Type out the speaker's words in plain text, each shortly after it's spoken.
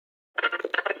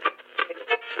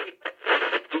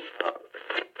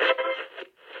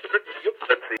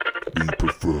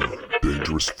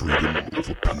dangerous freedom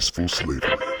over peaceful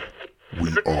slavery. We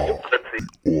are the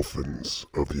orphans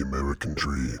of the American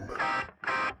dream.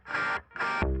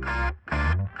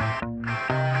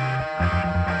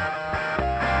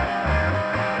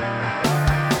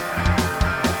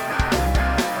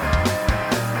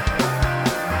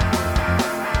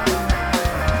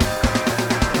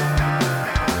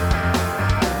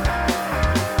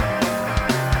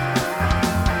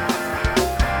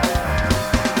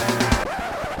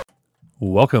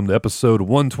 Welcome to episode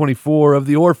 124 of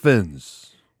the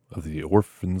Orphans of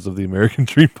the American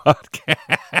Dream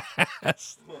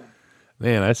podcast.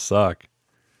 Man, I suck.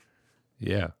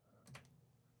 Yeah,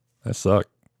 I suck.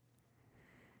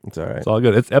 It's all right. It's all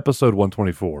good. It's episode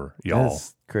 124, y'all.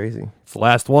 That's crazy. It's the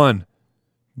last one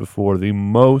before the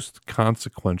most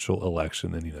consequential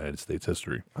election in United States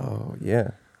history. Oh,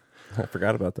 yeah. I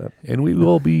forgot about that. And we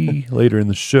will be later in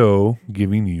the show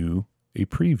giving you a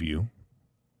preview.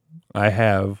 I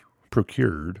have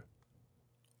procured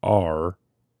our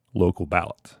local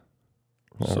ballot.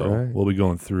 So right. we'll be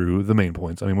going through the main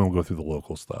points. I mean, we won't go through the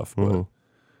local stuff, but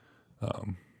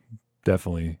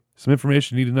definitely some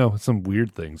information you need to know. Some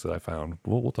weird things that I found.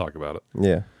 We'll talk about it.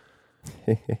 Yeah.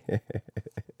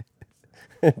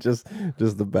 just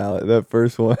the ballot. That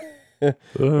first one.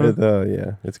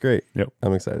 Yeah, it's great. Yep.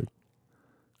 I'm excited.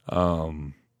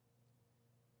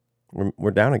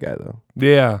 We're down a guy, though.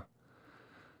 Yeah.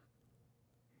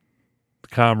 The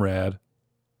comrade.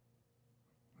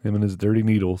 Him and his dirty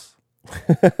needles.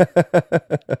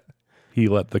 He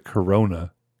let the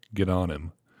corona get on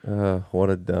him. What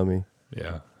a dummy.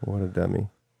 Yeah. What a dummy.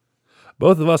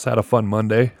 Both of us had a fun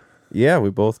Monday. Yeah, we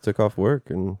both took off work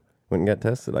and went and got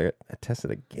tested. I got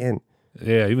tested again.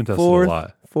 Yeah, you've been tested a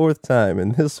lot. Fourth time,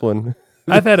 and this one...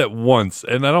 I've had it once,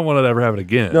 and I don't want to ever have it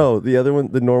again. No, the other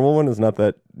one, the normal one is not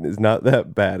that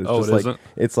bad. It's Oh, just it like isn't?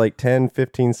 it's like 10,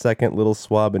 15 second little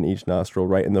swab in each nostril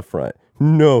right in the front.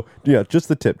 No, yeah, just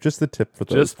the tip for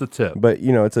those. Just the tip. But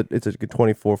it's a good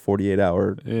 24, 48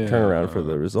 hour Yeah. turnaround for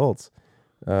the results.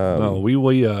 No, we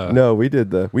No, we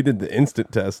did the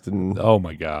instant test oh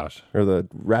my gosh. or the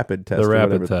rapid test. The or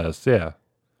rapid whatever. test, yeah.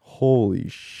 Holy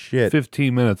shit.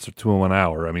 15 minutes to 1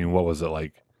 hour. I mean, what was it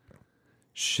like?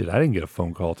 Shit, I didn't get a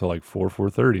phone call till like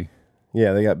 4:30.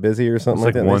 Yeah, they got busy or It something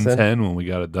was like like that. they said. 1:10 when we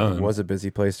got it done. It was a busy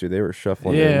place too. They were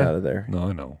shuffling in and out of there. No,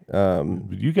 I know.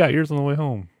 You got yours on the way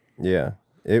home. Yeah,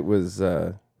 it was.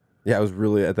 I was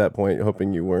really at that point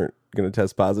hoping you weren't going to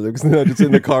test positive because then I'd just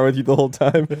in the car with you the whole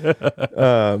time.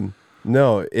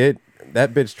 No,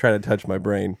 that bitch tried to touch my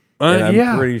brain. And I'm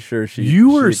yeah. pretty sure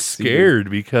You were she exceeded. scared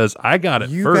because I got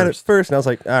it You first. got it first, and I was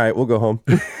like, "All right, we'll go home."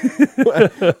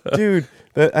 Dude,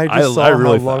 I just saw I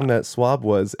really how long thought- that swab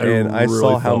was, I and I really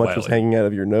saw how felt much was violated. hanging out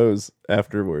of your nose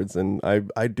afterwards, and I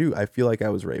feel like I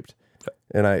was raped,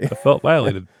 and I felt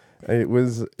violated. it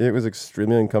was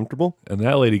extremely uncomfortable, And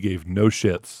that lady gave no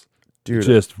shits. dude.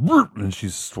 Just, and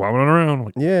she's swabbing it around.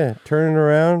 Like, Yeah, turning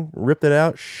around, ripped it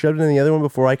out, shoved it in the other one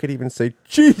before I could even say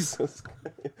Jesus.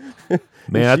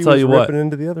 man, And I she tell was you what. ripping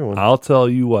into the other one. I'll tell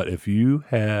you what, if you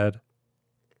had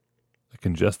a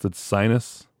congested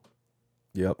sinus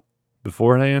Yep.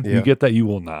 beforehand, Yeah. you get that, you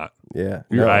will not. Yeah.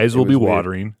 Your No, eyes it will be was weird.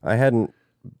 watering. I hadn't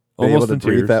been Almost able in to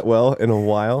breathe tears. that well in a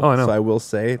while. Oh, I know. So I will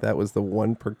say that was the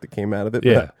one perk that came out of it.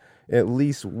 Yeah. But at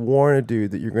least warn a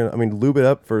dude that you're going to, lube it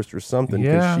up first or something.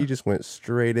 Because Yeah. she just went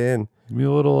straight in. Give me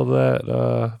a little of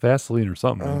that Vaseline or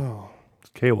something. man. Oh. It's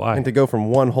KY. And to go from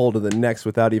one hole to the next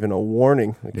without even a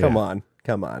warning. Like, Yeah.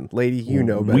 Come on. Lady, you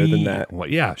know better than that. Well,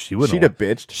 yeah, she wouldn't. She'd have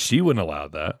bitched. She wouldn't allow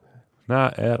that.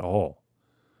 Not at all.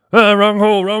 Wrong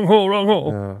hole, wrong hole, wrong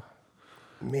hole.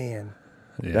 Man.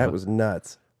 Yeah. That was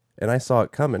nuts. And I saw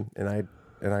it coming, and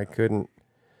I couldn't.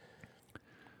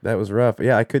 That was rough.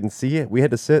 Yeah, I couldn't see it. We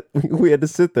had to sit. We had to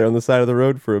sit there on the side of the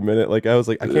road for a minute. Like I was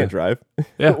like, I can't drive.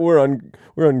 Yeah. we're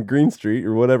on Green Street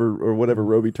or whatever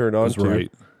Roby turned on That's to.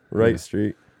 right.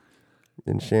 Street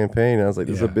in Champaign. I was like,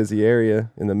 this is a Yeah. busy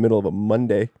area in the middle of a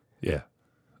Monday. Yeah.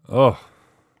 Oh,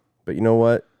 But you know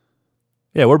what?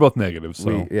 yeah, we're both negative.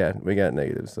 So We got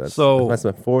negatives. That's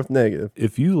my fourth negative.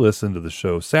 if you listen to the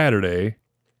show Saturday,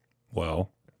 well,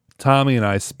 Tommy and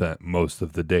I spent most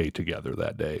of the day together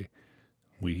that day.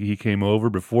 He came over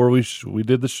before we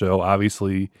did the show.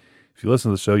 Obviously, if you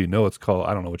listen to the show, you know it's called.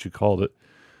 I don't know what you called it.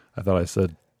 I thought I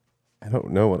said. I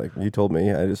don't know what you told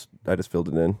me. I just filled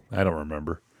it in. I don't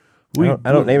remember.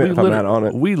 I don't name it if I'm not on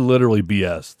it. We literally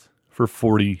BS'd for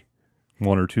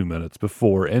 41 or 2 minutes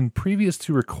before, and previous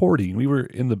to recording, we were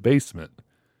in the basement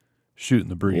shooting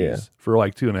the breeze Yeah. for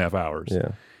like 2.5 hours.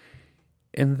 Yeah.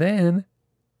 And then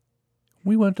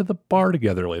We went to the bar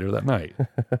together later that night,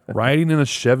 riding in a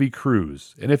Chevy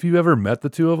Cruze. And if you ever met the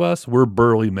two of us, we're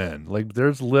burly men. Like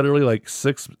there's literally like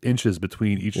 6 inches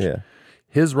between each,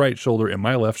 his right shoulder and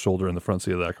my left shoulder in the front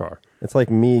seat of that car. It's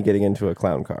like me getting into a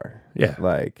clown car. Yeah.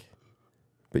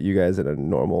 But you guys in a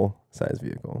normal size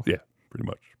vehicle. Yeah, pretty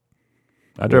much.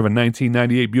 I drive a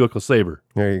 1998 Buick LeSabre.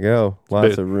 There you go.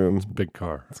 Lots of room. It's a big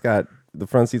car. It's got, the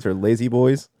front seats are lazy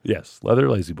boys. Yes, leather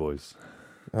lazy boys.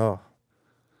 Oh.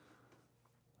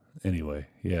 Anyway,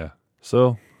 yeah.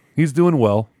 So he's doing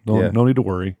well. No need to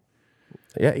worry.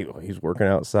 Yeah, he's working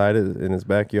outside in his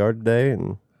backyard today,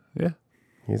 and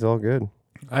he's all good.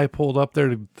 I pulled up there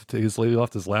he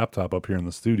left his laptop up here in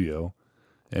the studio,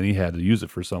 and he had to use it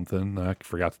for something. I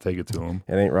forgot to take it to him.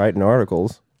 It ain't writing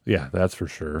articles. Yeah, that's for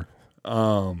sure.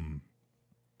 I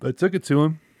took it to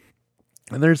him,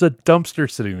 and there's a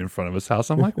dumpster sitting in front of his house.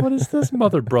 I'm like, what is this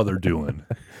mother brother doing?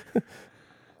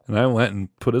 And I went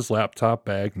and put his laptop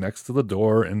bag next to the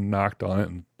door and knocked on it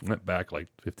and went back like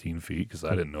 15 feet because I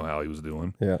didn't know how he was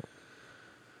doing. Yeah.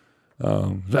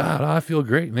 I feel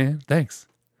great, man. Thanks.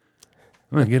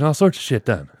 I'm going to get all sorts of shit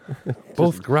done.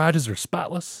 Both garages are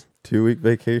spotless. 2-week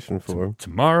vacation for him.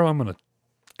 Tomorrow I'm going to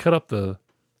cut up the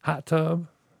hot tub.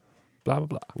 Blah, blah,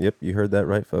 blah. Yep, you heard that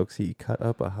right, folks. He cut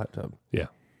up a hot tub. Yeah.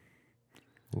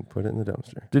 And put it in the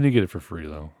dumpster. Didn't he get it for free,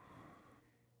 though?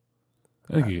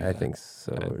 I think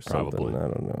so, or probably. something. I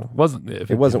don't know.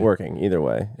 It wasn't working either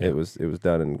way. Yeah. It was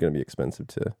done and going to be expensive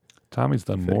to. Tommy's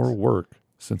done more work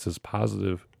since his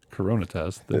positive corona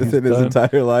test than his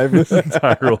entire life. His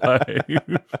entire life.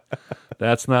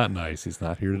 That's not nice. He's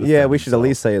not here to. Yeah, we should at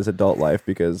least say his adult life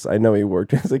because I know he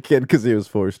worked as a kid because he was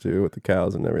forced to with the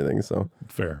cows and everything. So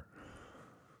fair.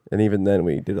 And even then,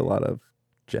 we did a lot of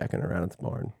jacking around at the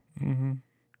barn. Mm-hmm.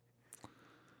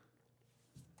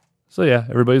 So yeah,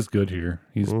 everybody's good here.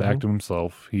 He's back to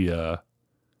himself. He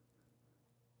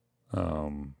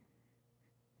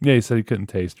he said he couldn't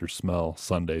taste or smell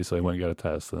Sunday, so he went and got a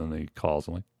test, and then he calls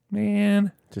him like,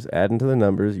 man. Just adding to the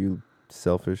numbers, you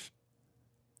selfish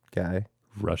guy.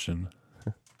 Russian.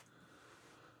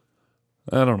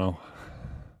 I don't know.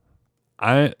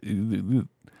 I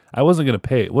wasn't going to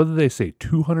pay. What did they say?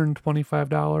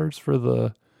 $225 for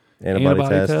the antibody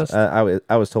test?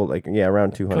 I was told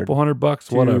around 200. Couple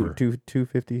 $100, whatever.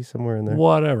 250 somewhere in there.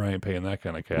 Whatever. I ain't paying that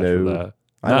kind of cash for that.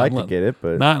 I'd like to get it,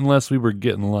 but not unless we were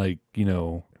getting like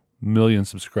million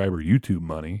subscriber YouTube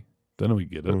money. Then we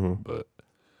get it.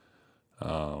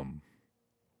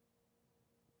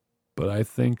 But I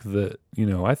think that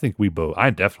I think we both.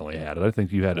 I definitely had it. I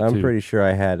think you had it too. I'm pretty sure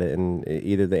I had it, and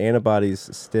either the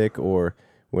antibodies stick or.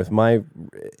 With my,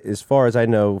 as far as I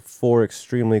know, 4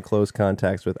 extremely close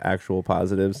contacts with actual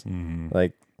positives.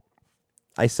 Like,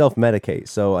 I self-medicate,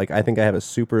 so I think I have a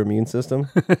super immune system.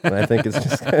 And I think it's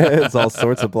just it's all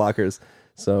sorts of blockers.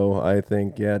 So I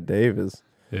think Dave is.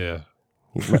 Yeah.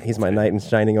 He's my knight in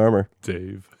shining armor.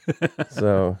 Dave.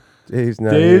 So Dave's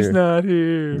not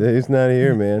here. Dave's not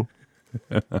here, man.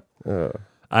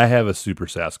 I have a super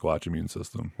Sasquatch immune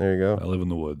system. There you go. I live in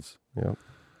the woods. Yep.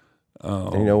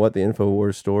 And you know what? The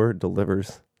InfoWars store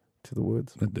delivers to the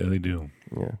woods. They do.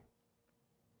 Yeah.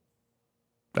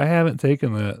 I haven't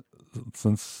taken that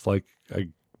since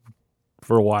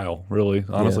for a while, really.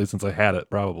 Honestly, since I had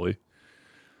it, probably.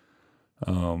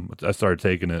 I started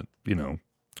taking it, Monday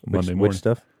morning. Which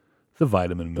stuff? The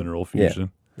vitamin mineral fusion. Yeah,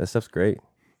 that stuff's great.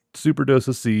 Super dose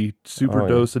of C, super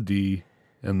dose of D,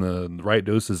 and the right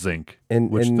dose of zinc.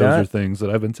 Those are things that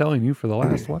I've been telling you for the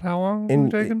last, how long have you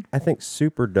taken? I think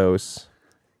super dose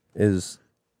is,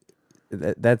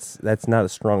 that's not a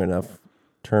strong enough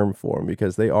term for them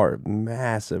because they are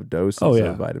massive doses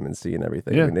of vitamin C and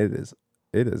everything. Yeah. And it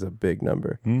is a big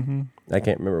number. Mm-hmm. I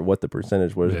can't remember what the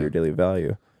percentage was of your daily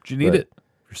value. Do you need it?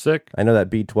 You're sick. I know that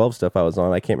B12 stuff I was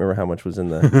on. I can't remember how much was in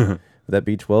the, that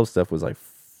B12 stuff was like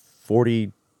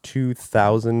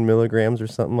 42,000 milligrams or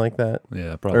something like that.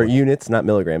 Yeah, probably. Or units, not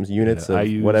milligrams. Units of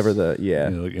whatever the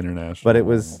like international. But it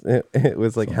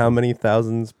was like how many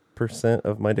thousands %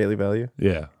 of my daily value?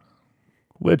 Yeah.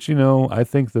 Which I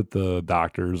think that the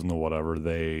doctors and the whatever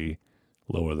they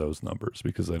lower those numbers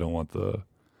because they don't want the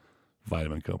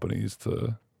vitamin companies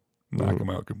to knock them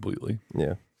out completely.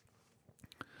 Yeah.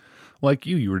 Like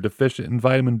you were deficient in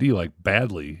vitamin D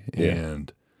badly,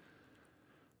 and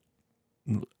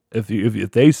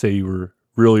if they say you were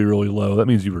really, really low, that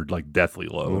means you were deathly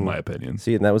low, in my opinion.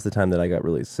 See, and that was the time that I got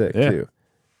really sick too,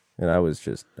 and I was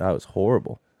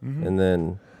horrible. And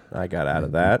then I got out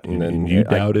of that, and then you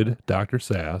doubted Dr.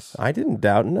 Sass. I didn't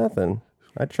doubt nothing.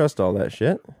 I trust all that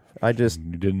shit. You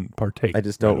didn't partake. I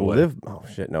just don't live. Oh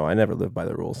shit, no, I never live by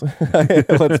the rules.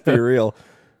 Let's be real.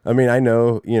 I mean, I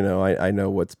know, I know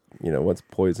what's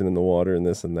poison in the water and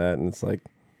this and that, and it's like,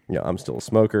 I'm still a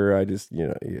smoker. I just,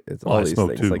 it's all I these smoke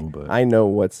things. too, Like, but- I know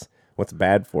what's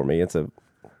bad for me. It's a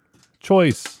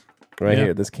Choice. right Yeah.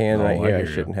 here, this can No, right I here, I hear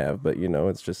you. shouldn't have, but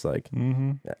it's just like,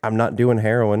 Mm-hmm. I'm not doing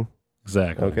heroin.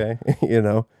 Exactly. Okay,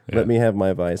 Yeah. let me have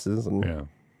my vices, and Yeah.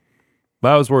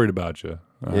 But I was worried about you.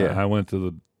 Yeah. I went to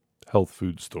the health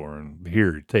food store and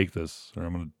here, take this, or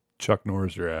I'm going to Chuck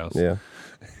Norris your ass. yeah.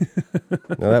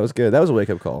 No, that was good. That was a wake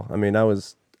up call. I mean, I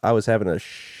was having a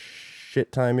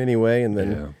shit time anyway, and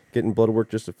then Yeah. getting blood work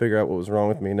just to figure out what was wrong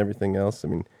with me and everything else. I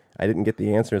mean, I didn't get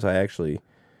the answers I actually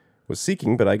was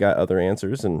seeking, but I got other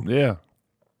answers, and Yeah.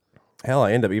 hell,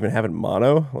 I end up even having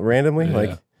mono randomly. Yeah. Like,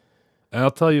 And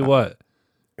I'll tell you what.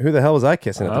 who the hell was I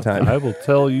kissing at the time? I will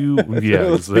tell you. Yeah,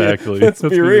 Let's be- exactly. let's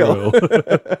be real.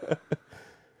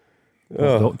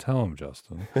 Well, don't tell him,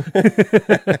 Justin.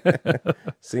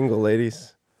 Single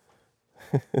ladies.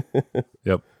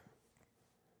 Yep.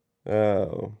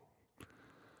 Oh,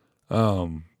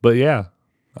 But yeah,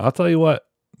 I'll tell you what.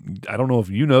 I don't know if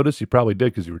you noticed. You probably did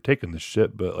because you were taking this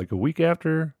shit. But like a week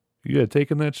after you had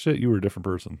taken that shit, you were a different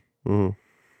person. mm-hmm.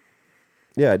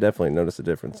 Yeah, I definitely noticed a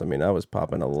difference. I mean, I was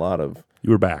popping a lot of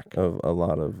You were back. You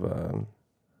were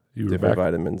different back.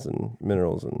 vitamins and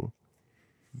minerals, and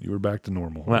You were back to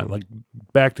normal. Not like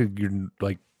back to your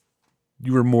like.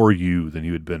 You were more you than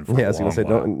you had been for. yeah, I a was gonna long say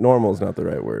while. normal is not the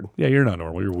right word. Yeah, you're not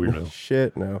normal. You're weirdo.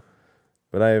 Shit, no.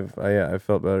 But I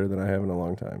felt better than I have in a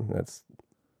long time. That's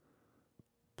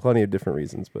plenty of different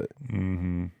reasons, but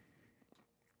Mm-hmm.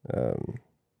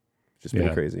 just been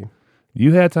Yeah. crazy.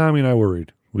 You had Tommy and I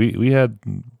worried. We had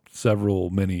several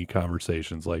mini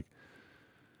conversations like,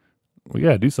 we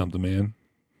gotta do something, man.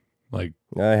 Like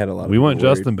I had a lot of we people want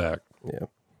worried. Justin back. Yeah.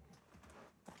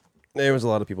 There was a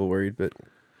lot of people worried, but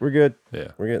we're good. Yeah.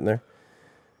 We're getting there.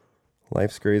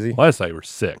 Life's crazy. Last night you were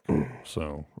sick.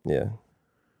 So Yeah.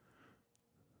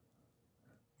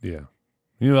 yeah.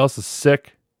 You know who else is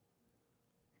sick?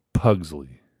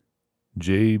 Pugsley.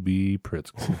 J.B.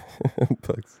 Pritzker.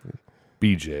 Bugs.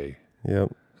 BJ,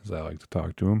 Yep. as I like to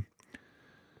talk to him.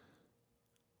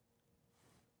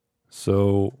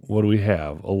 So what do we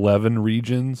have? 11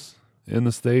 regions in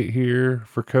the state here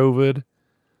for COVID.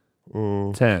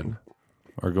 10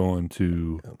 are going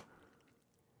to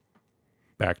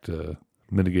back to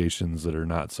mitigations that are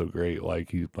not so great,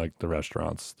 like the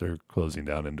restaurants. They're closing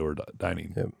down indoor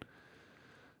dining. Yep.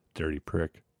 Dirty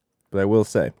prick. But I will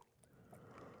say,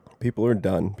 people are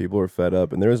done. People are fed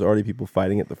up, and there was already people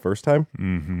fighting it the first time.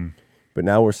 Mm-hmm. But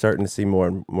now we're starting to see more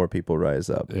and more people rise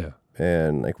up. Yeah.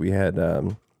 And like we had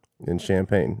in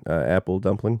Champaign, apple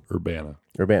dumpling, Urbana.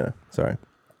 Sorry,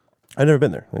 I've never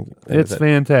been there. Like It's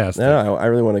fantastic. No, I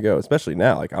really want to go, especially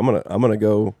now. Like I'm gonna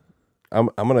go.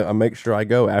 I'll make sure I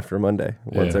go after Monday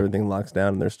once Yeah. everything locks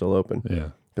down and they're still open Yeah.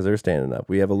 because they're standing up.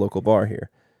 We have a local bar here,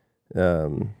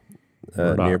 Murdoch's.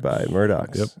 nearby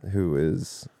Murdoch's,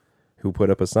 who put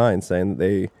up a sign saying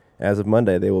that as of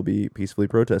Monday, they will be peacefully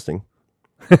protesting.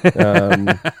 And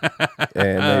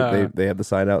they have the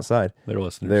sign outside. They're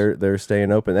listeners. They're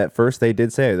staying open. At first, they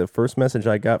did say the first message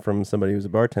I got from somebody who's a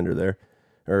bartender there,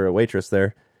 or a waitress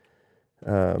there.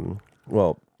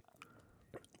 Well,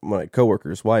 my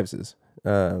coworkers' wives is,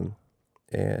 and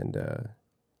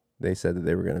they said that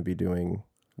they were going to be doing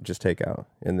just takeout,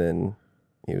 and then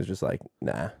he was just like,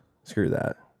 "Nah, screw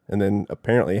that." And then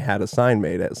apparently had a sign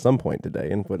made at some point today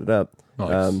and put it up.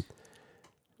 Nice.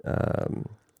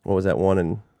 What was that one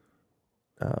in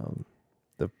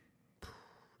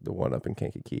the one up in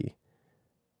Kankakee?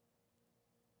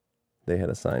 They had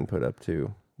a sign put up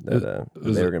too that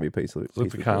Is they it- were going to be peacefully. Is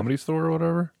it the Comedy Store or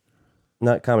whatever?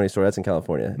 Not Comedy Store. That's in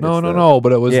California. No.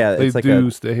 But it was. Yeah, they it's like do.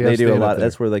 they do a stand-up lot. there.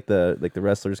 That's where like the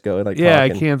wrestlers go and like. Yeah, talk I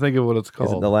and- can't think of what it's Is it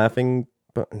called. the Laughing?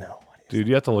 But no, Dude,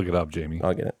 you have to look it up, Jamie.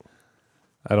 I'll get it.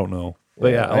 I don't know. But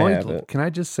Yeah, yeah, I have it. can I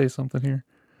just say something here?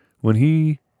 When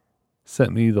he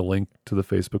sent me the link to the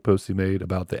Facebook post he made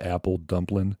about the apple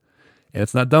dumpling, and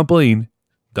it's not dumpling,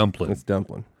 dumpling, It's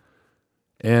dumpling.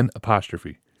 and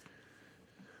apostrophe.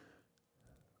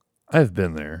 I've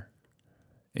been there,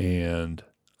 and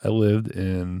I lived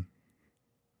in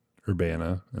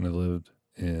Urbana, and I lived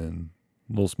in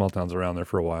little small towns around there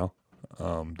for a while,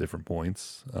 different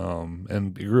points,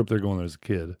 and I grew up there going there as a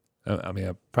kid. I mean,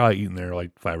 I've probably eaten there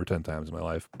like 5 or 10 times in my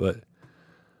life, but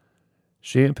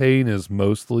Champaign is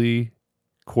mostly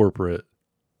corporate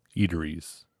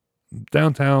eateries.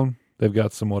 Downtown, they've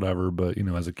got some whatever, but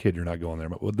as a kid, you're not going there.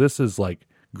 But this is like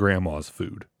grandma's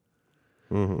food.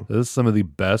 Mm-hmm. This is some of the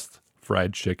best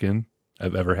fried chicken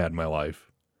I've ever had in my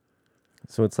life.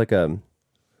 So it's like a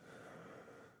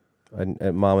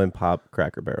mom and pop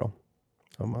Cracker Barrel.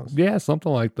 almost. Yeah,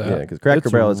 something like that. Yeah, because Cracker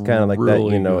It's Barrel is kind of like that.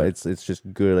 really You know, good. it's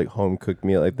just good, like home cooked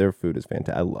meal. Like their food is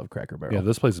fantastic. I love Cracker Barrel. Yeah,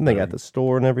 this place is And they better. got the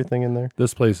store and everything in there.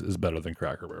 This place is better than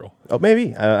Cracker Barrel. Oh,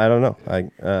 maybe I don't know.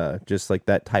 I just like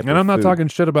that type. And of I'm not food. talking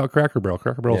shit about Cracker Barrel.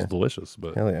 Cracker Barrel is Yeah. delicious,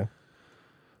 but Hell yeah.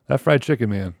 that fried chicken,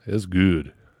 man, is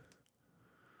good.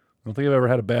 I don't think I've ever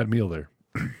had a bad meal there.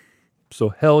 So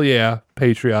hell yeah,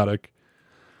 patriotic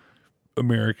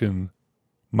American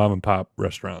mom and pop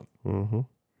restaurant. Mm-hmm.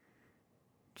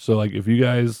 So like if you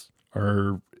guys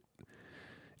are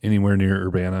anywhere near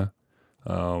Urbana,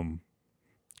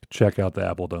 check out the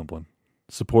Apple Dumpling.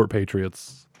 Support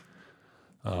Patriots.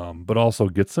 But also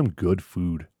get some good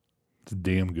food. It's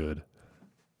damn good.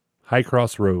 High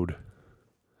Cross Road.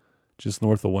 Just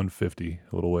north of 150,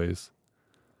 a little ways.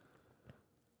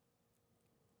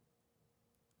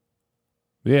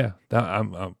 Yeah,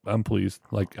 I'm pleased.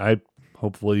 Like I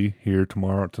hopefully here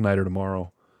tonight or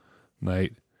tomorrow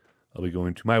night, I'll be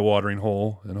going to my watering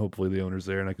hole, and hopefully the owner's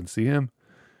there, and I can see him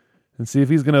and see if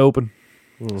he's going to open,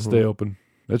 stay open.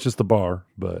 That's just the bar,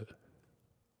 but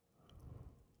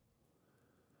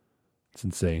it's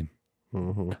insane.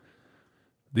 Mm-hmm.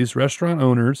 These restaurant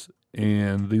owners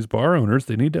and these bar owners,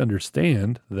 they need to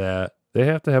understand that they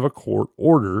have to have a court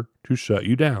order to shut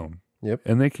you down. Yep.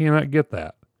 And they cannot get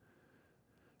that.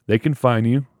 They can fine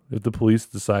you if the police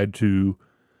decide to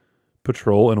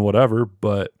patrol and whatever,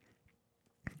 but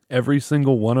every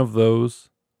single one of those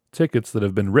tickets that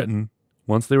have been written,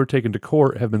 once they were taken to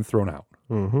court, have been thrown out.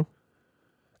 Mm-hmm.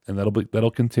 And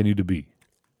that'll continue to be.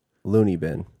 Looney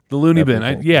bin. The loony bin.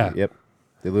 Everything. Yeah. Yep.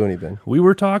 The looney bin. We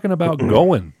were talking about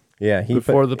going Yeah.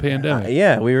 before the pandemic.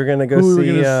 Yeah, we were gonna go Who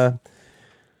we were see. gonna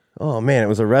Oh man, it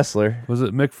was a wrestler. Was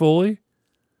it Mick Foley?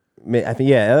 I think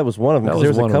that was one of them. That 'cause was there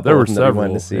was a one of them. couple There were of them that we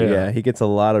wanted to several, see. yeah. Yeah, he gets a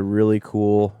lot of really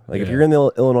cool. Like if Yeah. you're in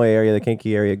the Illinois area, the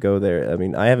Kinky area, go there. I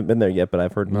mean, I haven't been there yet, but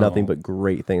I've heard No. nothing but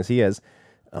great things. He has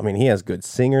good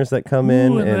singers that come Who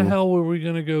in, in the and hell were we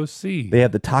going to go see? they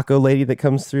have the taco lady that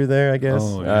comes through there. I guess.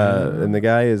 Oh, yeah. And the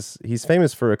guy he's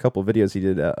famous for a couple videos he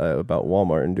did about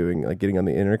Walmart and doing like getting on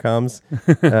the intercoms.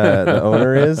 The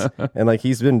owner is, and like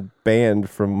he's been banned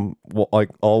from like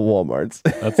all WalMarts.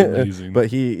 That's amazing. But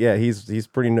he's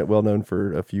pretty well known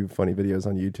for a few funny videos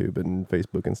on YouTube and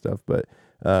Facebook and stuff. But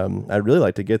I'd really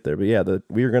like to get there. But yeah,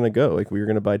 we were gonna go. Like we were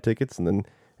gonna buy tickets, and then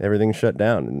everything shut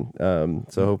down. And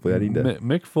so hopefully I need to.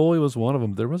 Mick Foley was one of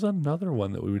them. There was another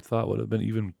one that we thought would have been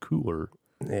even cooler.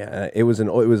 Yeah, it was an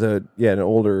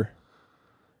older.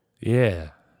 Yeah.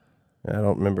 I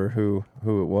don't remember who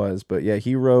it was, but yeah,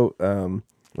 he wrote.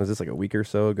 Was this like a week or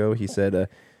so ago? He said.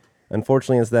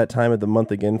 Unfortunately, it's that time of the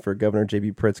month again for Governor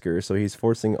J.B. Pritzker, so he's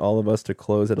forcing all of us to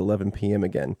close at 11 p.m.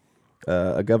 again.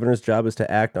 A governor's job is to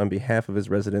act on behalf of his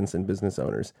residents and business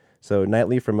owners. So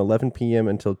nightly from 11 p.m.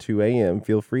 until 2 a.m.,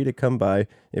 feel free to come by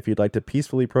if you'd like to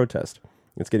peacefully protest.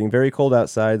 It's getting very cold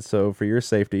outside, so for your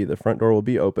safety, the front door will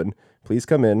be open. Please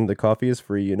come in. The coffee is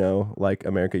free, like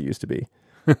America used to be.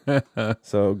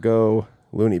 So go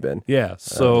loony bin. Yeah.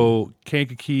 So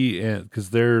Kankakee, because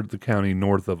they're the county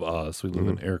north of us. We live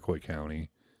in Iroquois County.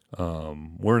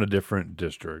 We're in a different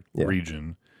district, Yeah.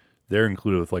 region. They're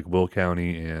included with like Will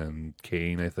County and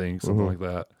Kane, I think, something like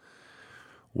that.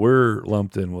 We're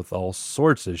lumped in with all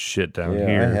sorts of shit down Yeah,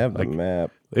 here. I have the like,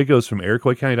 map. it goes from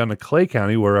Iroquois County down to Clay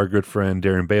County, where our good friend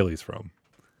Darren Bailey's from,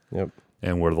 Yep.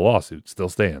 and where the lawsuit still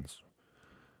stands.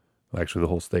 Actually, the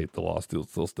whole state, the lawsuit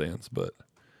still stands. But,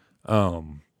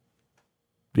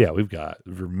 yeah, we've got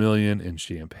Vermilion and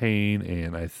Champaign,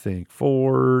 and I think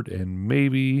Ford, and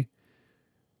maybe,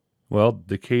 well,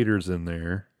 Decatur's in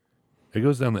there. It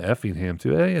goes down to Effingham,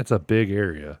 too. Hey, it's a big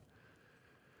area.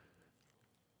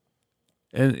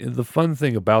 And the fun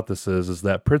thing about this is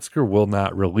that Pritzker will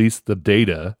not release the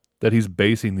data that he's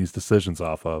basing these decisions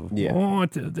off of. Yeah. Oh,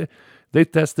 they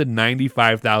tested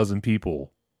 95,000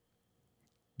 people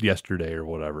yesterday or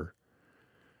whatever,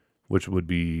 which would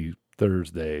be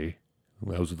Thursday.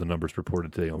 Those are the numbers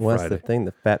reported today on Well, that's Friday. the thing.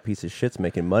 The fat piece of shit's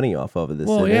making money off of this.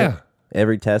 Well, isn't it? yeah.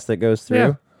 Every test that goes through.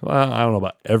 Yeah. Well, I don't know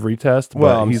about every test, but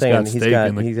Well, I'm he's saying got he's stake got-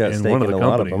 in, he's got in stake one of in the a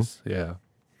lot of them. companies. Yeah.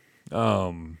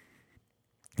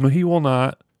 Well, he will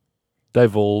not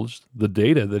divulge the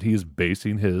data that he's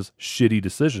basing his shitty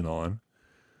decision on.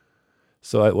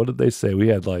 So what did they say? We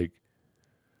had like,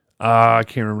 I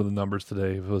can't remember the numbers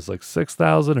today. If it was like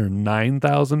 6,000 or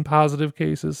 9,000 positive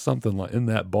cases, something like in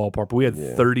that ballpark. But we had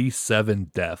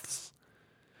 37 deaths.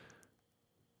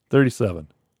 37.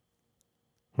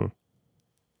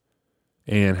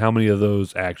 And how many of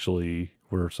those actually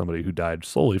were somebody who died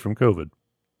solely from COVID?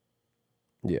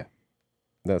 Yeah.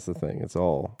 That's the thing. It's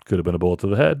all. Could have been a bullet to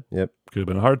the head. Yep. Could have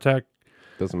been a heart attack.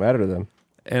 Doesn't matter to them.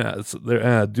 And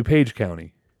DuPage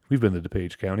County, We've been to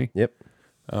DuPage County. Yep.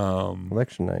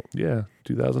 Election night. Yeah,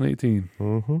 2018.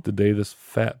 Mm-hmm. The day this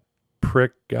fat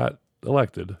prick got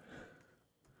elected.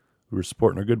 We were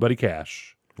supporting our good buddy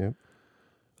Cash. Yep. It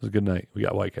was a good night. We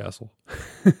got White Castle.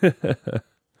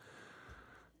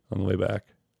 On the way back.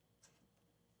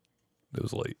 It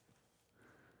was late.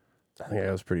 I think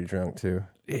I was pretty drunk too.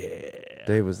 Yeah.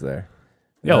 Dave was there.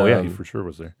 Yeah, he for sure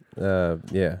was there.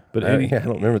 Yeah. But I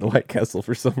don't remember the White Castle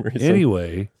for some reason.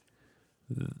 Anyway,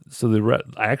 so the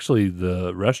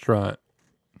restaurant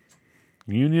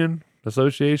union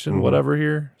association, whatever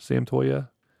here, Sam Toya,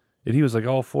 and he was like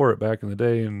all for it back in the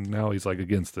day, and now he's like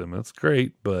against him. That's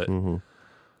great, but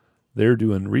they're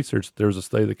doing research. There was a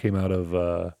study that came out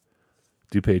of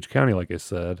DuPage County, like I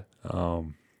said.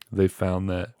 They found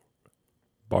that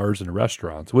bars and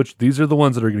restaurants, which these are the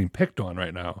ones that are getting picked on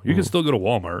right now. You can still go to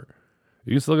Walmart.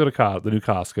 You can still go to the new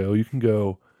Costco. You can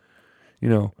go,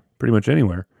 pretty much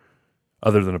anywhere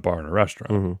other than a bar and a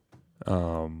restaurant.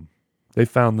 They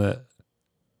found that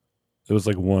it was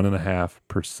like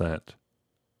 1.5%.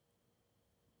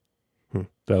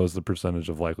 That was the percentage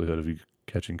of likelihood of you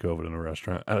catching COVID in a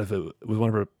restaurant. I don't know if it was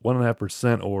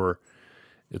 1.5% or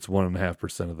it's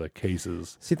 1.5% of the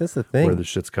cases. See, that's the thing. Where the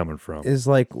shit's coming from is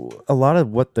like a lot of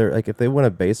what they're like. If they want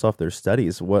to base off their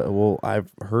studies,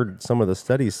 I've heard some of the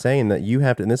studies saying that you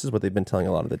have to, and this is what they've been telling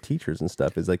a lot of the teachers and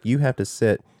stuff, is like you have to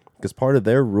sit, because part of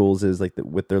their rules is like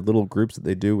with their little groups that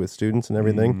they do with students and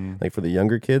everything, like for the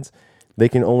younger kids, they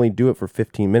can only do it for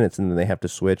 15 minutes and then they have to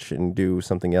switch and do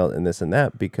something else and this and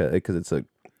that because it's a,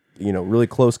 really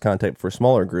close contact for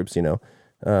smaller groups,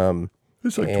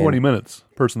 It's like 20 minutes,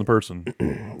 person to person.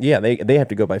 Yeah, they have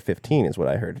to go by 15 is what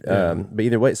I heard. But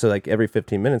either way, so like every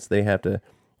 15 minutes they have to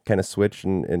kind of switch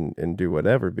and do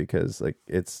whatever because like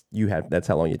that's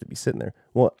how long you have to be sitting there.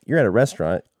 Well, you're at a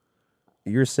restaurant,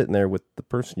 you're sitting there with the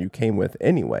person you came with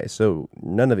anyway, so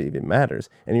none of it even matters.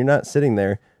 And you're not sitting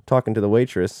there talking to the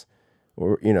waitress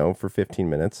or for 15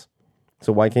 minutes.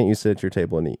 So why can't you sit at your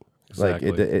table and eat?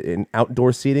 Exactly. Like in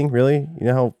outdoor seating, really? You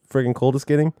know how friggin' cold it's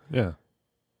getting? Yeah.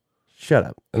 Shut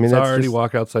up. I mean, It's that's already just,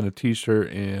 walk outside in a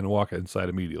t-shirt and walk inside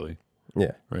immediately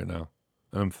yeah. right now.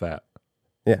 I'm fat.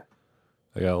 Yeah.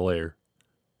 I got a layer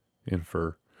in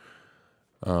fur.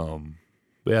 But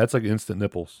yeah, it's like instant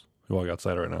nipples. You walk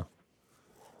outside right now.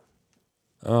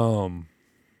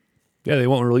 Yeah, they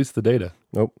won't release the data.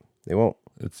 Nope, they won't.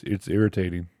 It's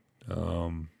irritating.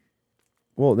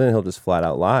 Well, then he'll just flat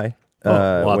out lie.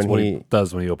 That's when what he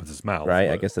does when he opens his mouth. right?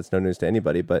 But I guess that's no news to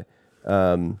anybody. But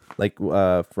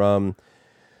from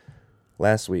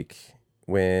last week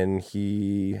when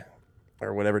he,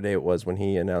 or whatever day it was, when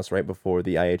he announced right before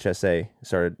the IHSA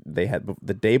started, they had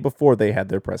the day before they had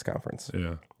their press conference.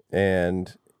 Yeah.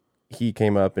 And he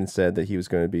came up and said that he was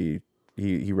going to be,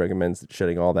 he recommends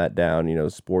shutting all that down,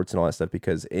 sports and all that stuff,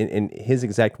 because in his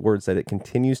exact words that it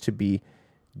continues to be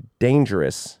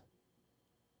dangerous,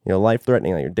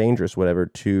 life-threatening, like you're dangerous, whatever,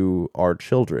 to our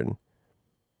children.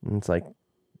 And it's like,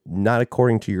 not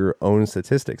according to your own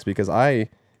statistics, because I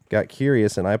got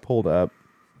curious and I pulled up,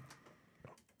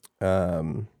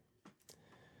 I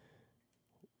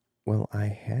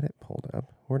had it pulled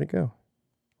up. Where'd it go?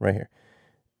 Right here.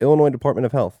 Illinois Department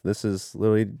of Health. This is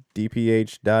literally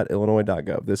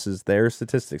dph.illinois.gov. This is their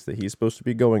statistics that he's supposed to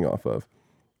be going off of.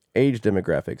 Age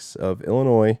demographics of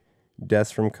Illinois deaths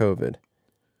from COVID.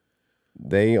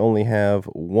 They only have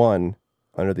one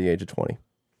under the age of 20.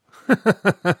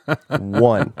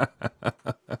 One.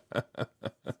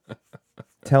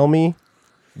 Tell me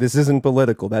this isn't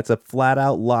political. That's a flat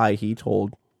out lie he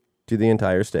told to the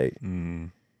entire state.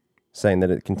 Saying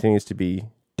that it continues to be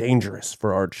dangerous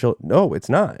for our children. No, it's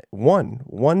not.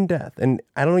 One death. And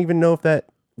I don't even know if that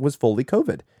was fully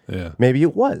COVID. Yeah. Maybe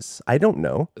it was. I don't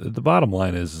know. The bottom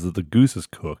line is that the goose is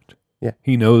cooked. Yeah.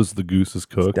 He knows the goose is It's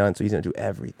cooked. done, so he's going to do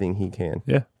everything he can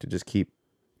Yeah. to just keep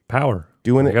Power.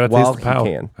 doing I it gotta while taste the power.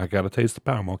 he can. I got to taste the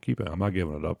power. I'm going to keep it. I'm not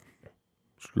giving it up.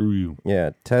 Screw you.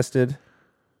 Yeah, tested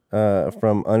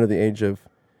from under the age of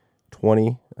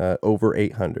 20, over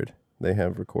 800 they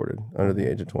have recorded under the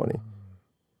age of 20.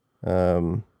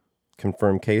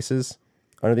 Confirmed cases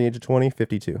under the age of 20,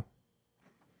 52.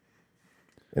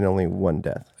 And only one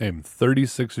death. I am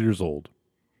 36 years old.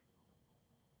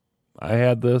 I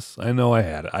had this. I know I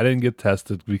had it. I didn't get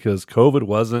tested because COVID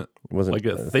wasn't It wasn't like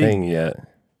a a thing yet.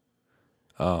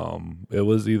 It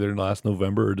was either last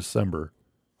November or December.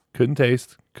 Couldn't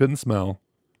taste, couldn't smell.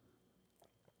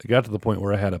 It got to the point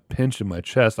where I had a pinch in my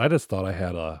chest. I just thought I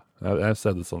had I've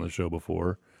said this on the show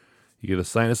before. You get a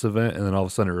sinus event and then all of a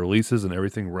sudden it releases and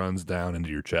everything runs down into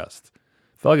your chest.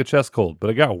 Felt like a chest cold, but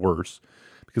it got worse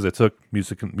because I took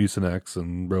Mucinex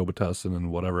and Robitussin and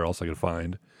whatever else I could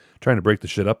find trying to break the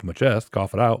shit up in my chest,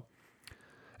 cough it out.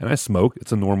 And I smoke.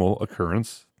 It's a normal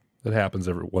occurrence that happens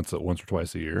every once or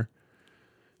twice a year.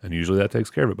 And usually that takes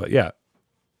care of it. But yeah,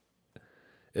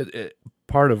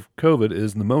 part of COVID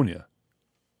is pneumonia,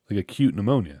 like acute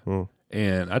pneumonia.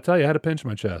 And I tell you, I had a pinch in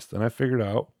my chest, and I figured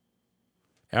out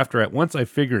once I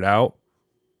figured out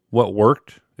what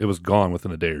worked, it was gone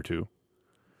within a day or two.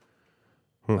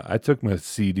 I took my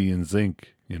CD and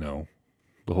zinc, the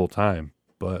whole time,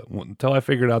 but until I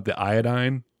figured out the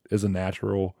iodine is a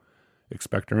natural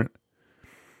expectorant.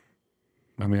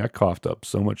 I mean, I coughed up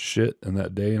so much shit in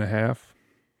that day and a half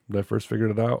that I first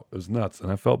figured it out. It was nuts,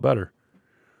 and I felt better.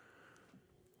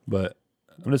 But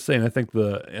I'm just saying, I think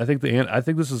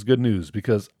this is good news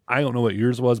because I don't know what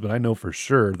yours was, but I know for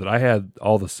sure that I had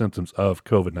all the symptoms of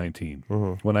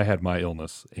COVID-19 when I had my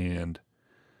illness, and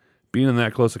being in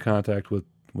that close of contact with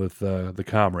the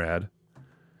comrade,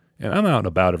 and I'm out and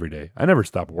about every day. I never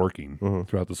stopped working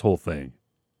throughout this whole thing.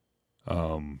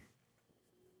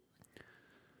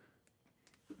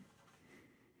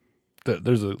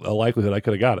 There's a likelihood I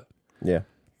could have got it. Yeah.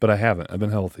 But I haven't. I've been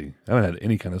healthy. I haven't had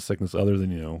any kind of sickness other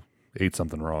than, ate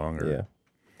something wrong. Or, yeah.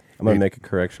 I'm going to make a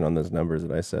correction on those numbers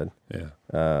that I said. Yeah.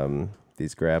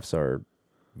 These graphs are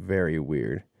very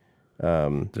weird.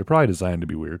 They're probably designed to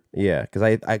be weird. Yeah, because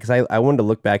I wanted to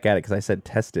look back at it because I said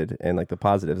tested and like the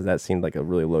positives, that seemed like a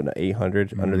really low,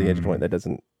 800 under the age of 20. That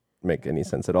doesn't make any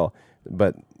sense at all.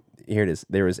 But here it is.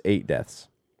 There was 8 deaths.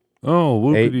 Oh,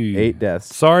 whoopity. 8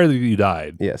 deaths. Sorry that you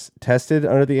died. Yes. Tested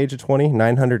under the age of 20,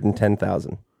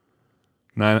 910,000.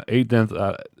 8 deaths.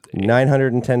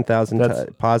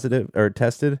 910,000 positive or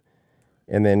tested,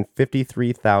 and then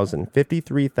 53,000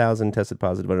 tested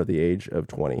positive under the age of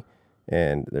 20,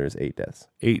 and there's 8 deaths.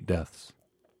 8 deaths.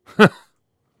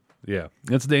 Yeah,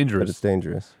 it's dangerous. But it's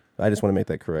dangerous. I just want to make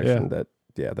that correction.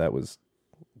 Yeah.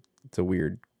 It's a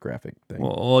weird graphic thing.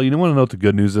 Well, you want to know what the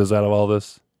good news is out of all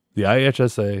this? The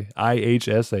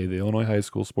IHSA, the Illinois High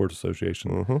School Sports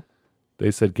Association,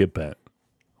 they said get bent.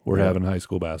 We're having high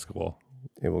school basketball.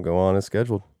 It will go on as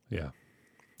scheduled. Yeah.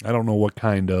 I don't know what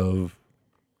kind of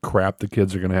crap the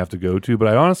kids are going to have to go to, but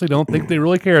I honestly don't think they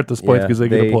really care at this point because they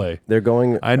get to play. They're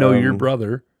going. I know your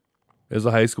brother is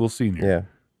a high school senior. Yeah.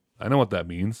 I know what that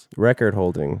means. Record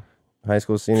holding high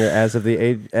school senior as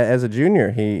a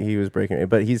junior. He was breaking it,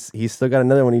 but he's still got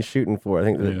another one he's shooting for. I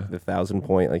think the 1,000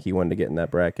 point, like he wanted to get in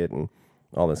that bracket and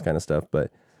all this kind of stuff. But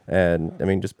and I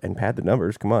mean, just pad the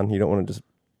numbers. Come on, you don't want to just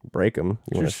break them.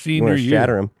 You want to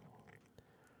shatter them.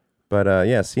 But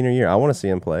yeah, senior year, I want to see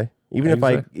him play. Even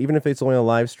if it's only a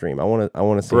live stream, I want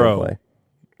to see him play.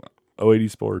 080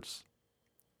 Sports.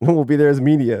 We'll be there as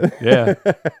media. Yeah.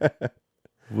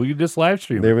 We can just live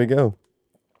stream. There we go.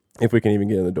 If we can even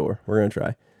get in the door, we're gonna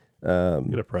try.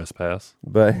 Get a press pass.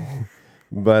 But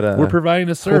we're providing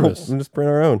a service. We'll just print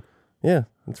our own. Yeah,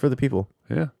 it's for the people.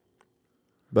 Yeah.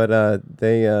 But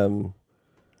they're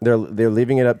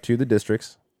leaving it up to the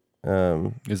districts.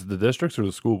 Is it the districts or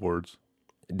the school boards?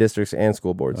 Districts and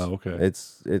school boards. Oh, okay.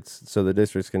 It's so the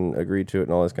districts can agree to it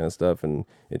and all this kind of stuff, and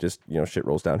it just shit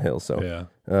rolls downhill. So yeah.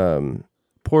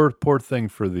 Poor thing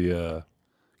for the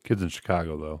kids in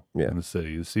Chicago though. Yeah. In the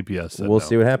city, the CPS said we'll no.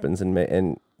 see what happens, and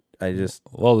I just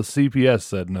the CPS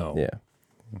said no. Yeah.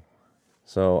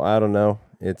 So I don't know.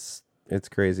 It's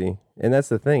crazy, and that's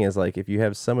the thing is like if you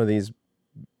have some of these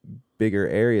bigger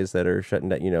areas that are shutting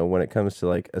down, when it comes to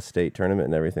like a state tournament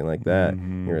and everything like that,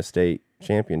 you're a state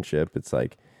championship. It's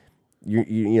like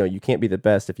you can't be the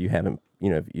best if you haven't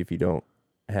if you don't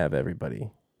have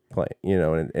everybody play,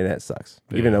 and that sucks.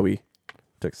 Yeah. Even though we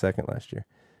took second last year,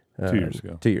 2 years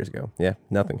ago. 2 years ago, yeah,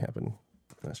 nothing happened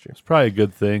last year. It's probably a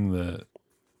good thing that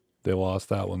they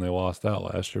lost out when they lost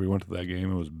out last year. We went to that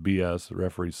game. It was BS. The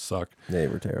referees suck. They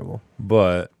were terrible,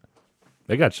 but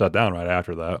they got shut down right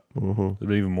after that. Mm-hmm. It'd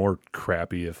be even more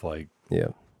crappy if we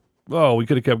could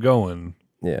have kept going.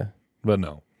 Yeah, but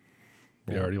no,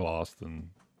 they already lost, and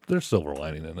there's silver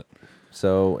lining in it.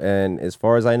 So, and as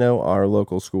far as I know, our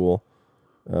local school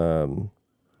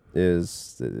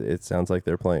it sounds like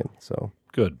they're playing. So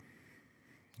good.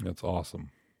 That's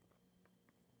awesome.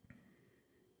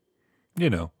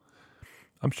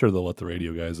 I'm sure they'll let the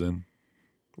radio guys in.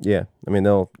 Yeah, I mean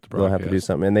they'll have to do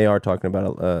something, and they are talking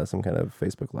about some kind of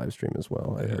Facebook live stream as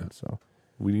well. I heard so.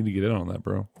 We need to get in on that,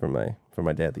 bro. For my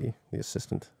dad, the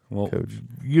assistant coach.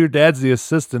 Your dad's the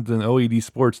assistant, and OED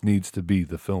Sports needs to be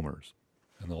the filmers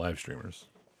and the live streamers.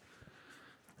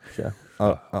 Yeah,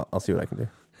 I'll see what I can do.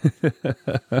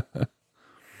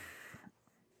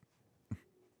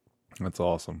 That's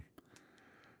awesome.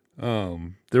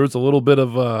 There was a little bit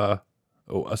of a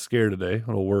scare today, a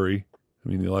little worry. I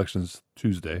mean, the election's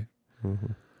Tuesday.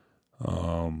 Mm-hmm.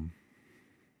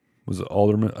 Was it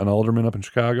an alderman up in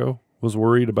Chicago was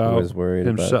worried about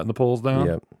him shutting the polls down?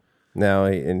 Yep. Now,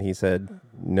 and he said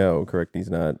no. Correct. He's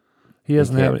not. He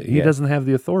doesn't have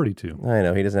the authority to. I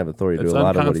know he doesn't have authority to do a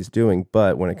lot of what he's doing,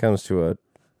 but when it comes to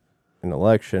an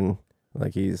election,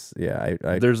 like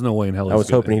there's no way in hell. I was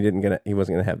hoping he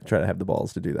wasn't gonna try to have the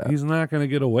balls to do that. He's not gonna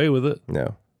get away with it.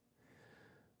 No.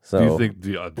 So do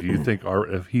you think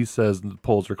if he says the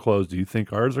polls are closed, do you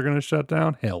think ours are gonna shut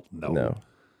down? Hell no. No.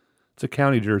 It's a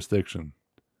county jurisdiction.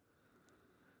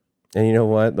 And you know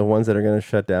what? The ones that are going to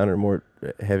shut down are more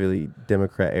heavily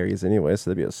Democrat areas anyway, so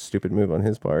that'd be a stupid move on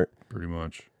his part. Pretty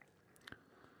much.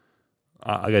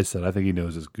 Like I said, I think he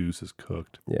knows his goose is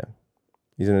cooked. Yeah.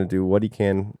 He's going to do what he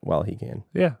can while he can.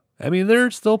 Yeah. I mean,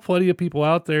 there's still plenty of people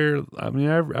out there. I mean,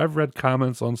 I've read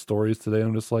comments on stories today.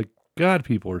 I'm just like, God,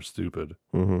 people are stupid.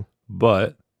 Mm-hmm.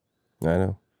 But,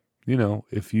 I know.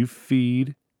 If you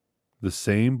feed the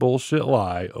same bullshit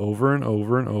lie over and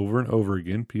over and over and over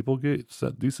again, people get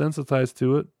desensitized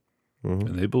to it,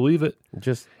 and they believe it.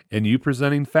 And you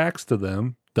presenting facts to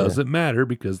them doesn't matter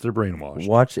because they're brainwashed.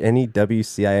 Watch any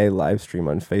WCIA live stream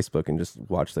on Facebook and just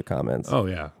watch the comments. Oh,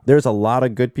 yeah. There's a lot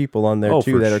of good people on there,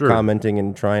 too, that are commenting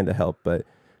and trying to help, but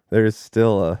there's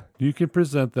still You can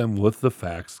present them with the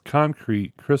facts,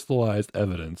 concrete, crystallized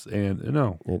evidence, and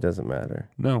it doesn't matter.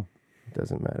 No. It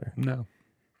doesn't matter. No.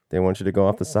 They want you to go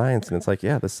off the science, and it's like,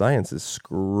 yeah, the science is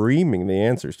screaming the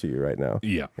answers to you right now.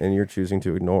 Yeah. And you're choosing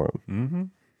to ignore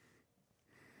them.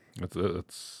 Mm-hmm.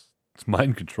 It's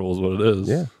mind control is what it is.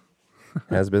 Yeah.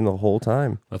 Has been the whole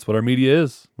time. That's what our media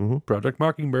is. Mm-hmm. Project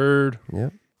Mockingbird.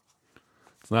 Yep.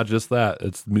 It's not just that.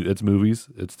 It's movies,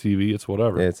 it's TV, it's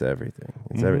whatever. It's everything.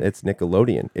 It's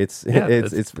Nickelodeon. It's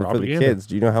for the kids.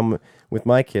 Do you know how with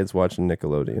my kids watching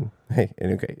Nickelodeon? Hey,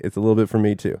 and okay, it's a little bit for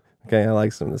me too. Okay, I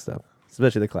like some of the stuff,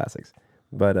 especially the classics.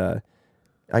 But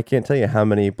I can't tell you how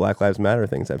many Black Lives Matter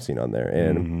things I've seen on there,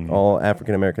 and all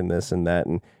African American this and that.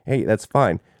 And hey, that's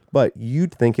fine. But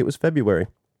you'd think it was February.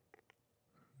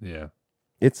 Yeah.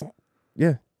 It's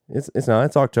not.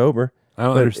 It's October. I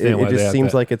don't understand why it just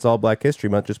seems like it's all Black History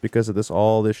Month just because of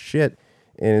all this shit.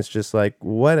 And it's just like,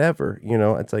 whatever.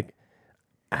 It's like,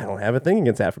 I don't have a thing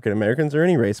against African Americans or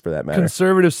any race for that matter.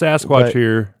 Conservative Sasquatch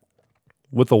here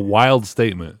with a wild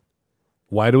statement.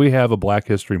 Why do we have a Black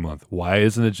History Month? Why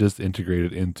isn't it just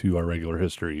integrated into our regular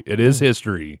history? It is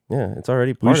history. Yeah, it's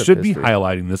already part of history. We should history. be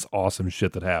highlighting this awesome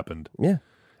shit that happened. Yeah.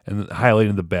 And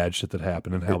highlighting the bad shit that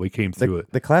happened and how we came through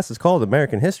it. The class is called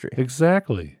American History.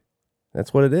 Exactly.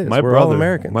 That's what it is. We're all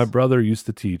Americans. My brother used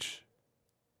to teach,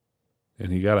 and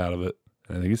he got out of it.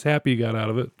 And I think he's happy he got out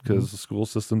of it because the school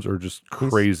systems are just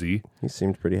crazy. He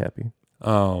seemed pretty happy.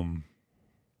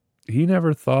 He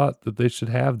never thought that they should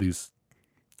have these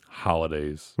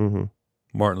holidays. Mm-hmm.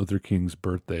 Martin Luther King's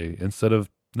birthday. Instead of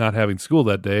not having school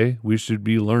that day, we should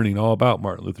be learning all about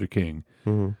Martin Luther King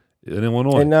in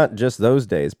Illinois. And not just those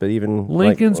days, but even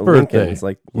Lincoln's birthday.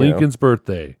 Lincoln's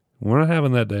birthday. We're not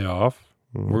having that day off.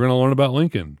 We're going to learn about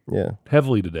Lincoln. Yeah.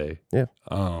 Heavily today. Yeah.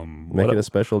 Make it a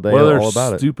special day all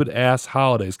about it. Stupid ass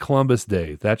holidays. Columbus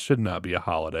Day. That should not be a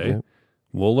holiday. Yeah.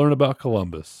 We'll learn about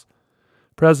Columbus.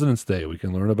 President's Day. We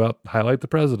can highlight the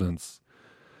presidents.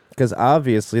 Because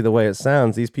obviously, the way it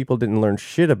sounds, these people didn't learn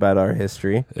shit about our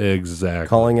history. Exactly.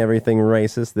 Calling everything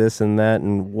racist, this and that,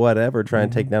 and whatever, trying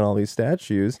to take down all these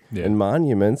statues and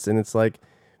monuments. And it's like,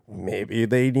 maybe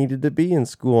they needed to be in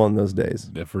school on those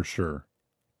days. Yeah, for sure.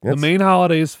 The main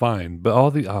holiday is fine, but all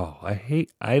the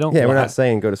we're not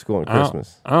saying go to school on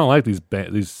Christmas. I don't like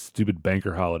these stupid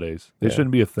banker holidays. They shouldn't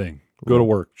be a thing. Go to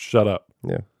work. Shut up.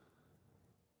 Yeah.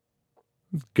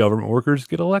 Government workers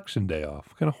get election day off.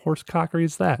 What kind of horse cockery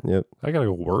is that? Yep. I gotta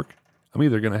go work. I'm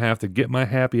either gonna have to get my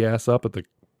happy ass up at the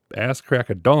ass crack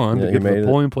of dawn to get to the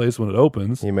polling place when it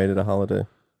opens. He made it a holiday.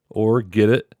 Or get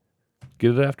it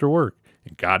after work.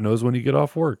 And God knows when you get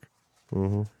off work.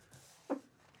 Mm-hmm.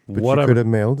 But you could have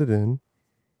mailed it in.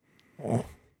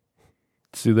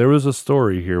 See, there was a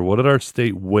story here. What did our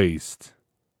state waste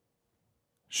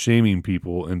shaming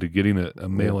people into getting a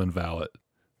mail-in ballot?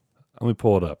 Let me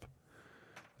pull it up.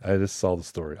 I just saw the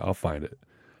story. I'll find it.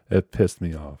 It pissed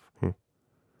me off.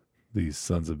 These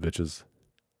sons of bitches.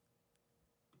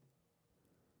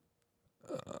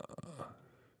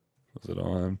 Was it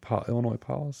on Illinois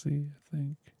Policy, I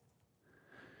think?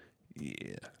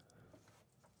 Yeah.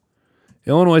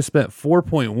 Illinois spent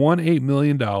 $4.18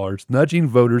 million nudging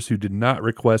voters who did not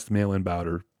request mail-in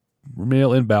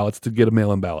ballots to get a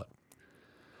mail-in ballot.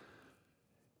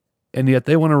 And yet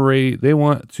they want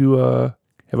to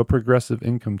have a progressive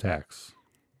income tax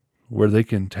where they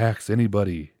can tax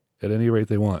anybody at any rate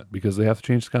they want because they have to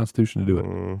change the Constitution to do it.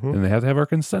 And they have to have our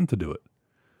consent to do it.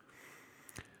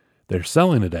 They're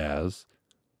selling it as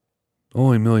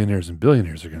only millionaires and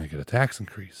billionaires are going to get a tax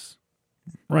increase.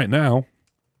 Right now,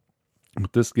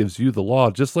 but this gives you the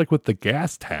law, just like with the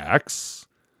gas tax,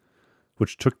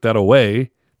 which took that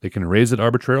away. They can raise it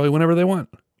arbitrarily whenever they want.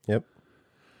 Yep.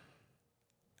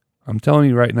 I'm telling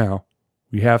you right now,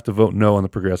 we have to vote no on the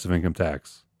progressive income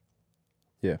tax.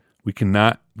 Yeah. We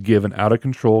cannot give an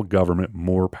out-of-control government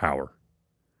more power.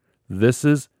 This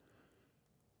is,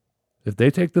 if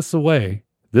they take this away,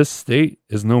 this state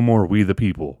is no more we the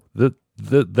people.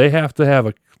 They have to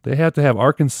have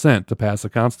our consent to pass a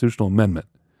constitutional amendment.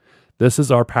 This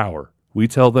is our power. We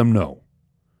tell them no.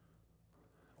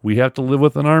 We have to live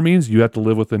within our means. You have to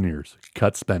live within yours.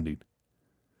 Cut spending.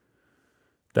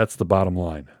 That's the bottom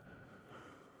line.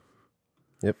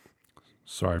 Yep.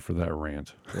 Sorry for that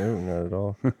rant. No, not at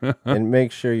all. And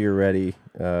make sure you're ready,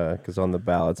 because on the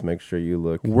ballots, make sure you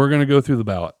look. We're going to go through the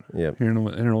ballot Yep. here in a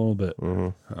little bit.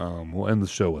 Mm-hmm. We'll end the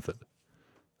show with it.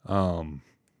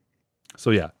 So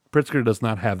yeah, Pritzker does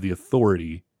not have the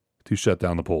authority to shut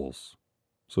down the polls.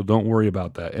 So don't worry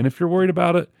about that. And if you're worried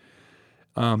about it,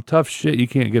 tough shit, you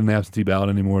can't get an absentee ballot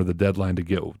anymore. The deadline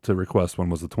to request one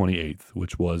was the 28th,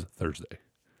 which was Thursday.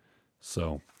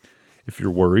 So if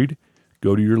you're worried,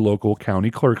 go to your local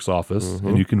county clerk's office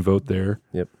and you can vote there.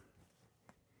 Yep.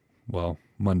 Well,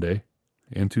 Monday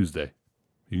and Tuesday.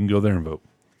 You can go there and vote.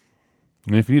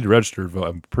 And if you need to register to vote,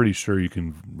 I'm pretty sure you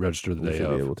can register the You day should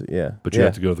of. be able to. Yeah. But you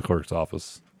have to go to the clerk's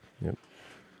office. Yep.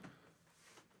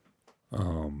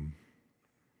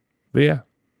 But yeah,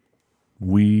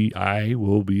 I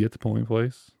will be at the polling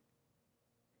place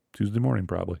Tuesday morning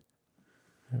probably.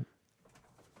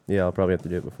 Yeah, I'll probably have to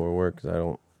do it before work because I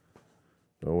don't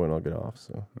know when I'll get off.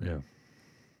 So Yeah.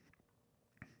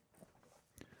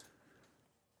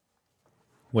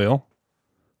 Well,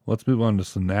 let's move on to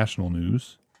some national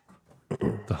news.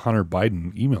 The Hunter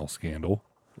Biden email scandal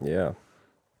yeah,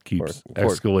 keeps Of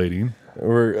course. escalating.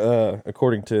 we're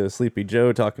according to Sleepy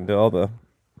Joe talking to all the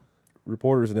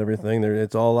reporters and everything.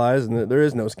 It's all lies and there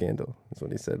is no scandal. That's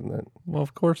what he said in that. Well,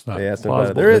 of course not. They asked him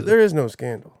about it. Plausible. There is no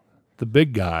scandal. The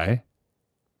big guy,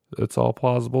 it's all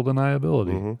plausible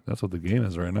deniability. That's what the game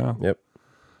is right now. Yep.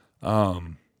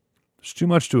 There's too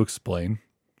much to explain,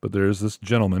 but there's this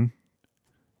gentleman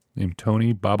named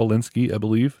Tony Bobulinski, I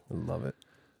believe. I love it.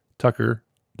 Tucker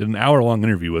did an hour-long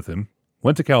interview with him,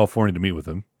 went to California to meet with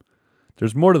him.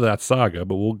 There's more to that saga,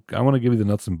 but I want to give you the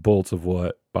nuts and bolts of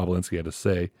what Bobulinski had to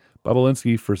say.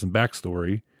 Bobulinski, for some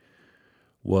backstory,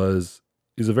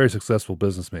 he's a very successful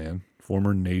businessman,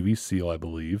 former Navy SEAL, I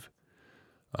believe.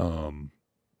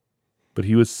 But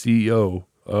he was CEO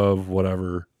of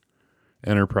whatever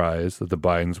enterprise that the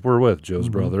Bidens were with, Joe's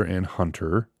brother and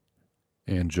Hunter,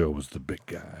 and Joe was the big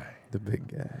guy. The big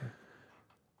guy.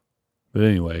 But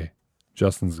anyway,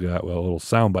 Justin's got a little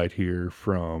soundbite here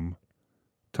from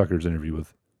Tucker's interview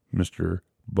with Mr.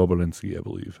 Bobulinski, I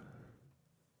believe.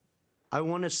 I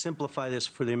want to simplify this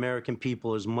for the American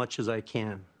people as much as I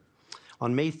can.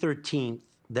 On May 13th,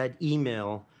 that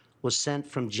email was sent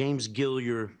from James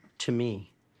Gilliard to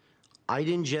me. I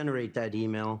didn't generate that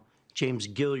email. James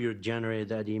Gilliard generated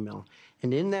that email.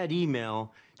 And in that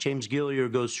email, James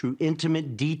Gilliard goes through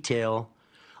intimate detail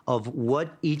of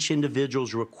what each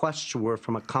individual's requests were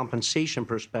from a compensation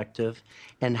perspective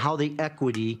and how the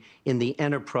equity in the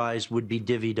enterprise would be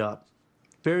divvied up.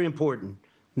 Very important.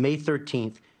 May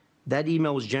 13th. That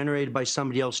email was generated by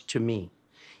somebody else to me.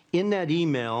 In that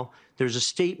email, there's a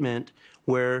statement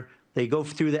where they go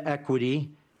through the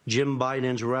equity. Jim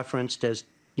Biden's referenced as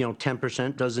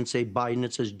 10%, doesn't say Biden,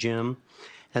 it says Jim.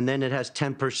 And then it has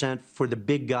 10% for the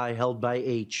big guy held by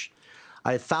H.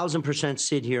 I 1,000%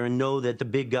 sit here and know that the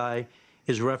big guy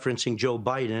is referencing Joe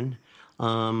Biden.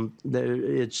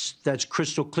 That's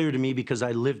crystal clear to me because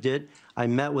I lived it. I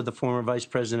met with the former vice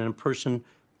president in person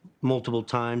multiple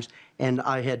times, and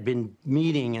I had been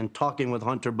meeting and talking with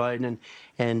Hunter Biden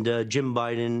and Jim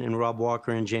Biden and Rob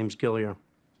Walker and James Gilliard.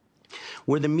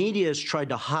 Where the media has tried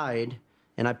to hide,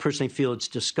 and I personally feel it's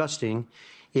disgusting,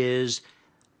 is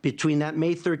between that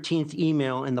May 13th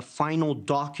email and the final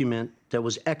document that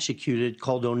was executed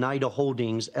called Oneida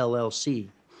Holdings, LLC.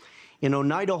 In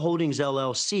Oneida Holdings,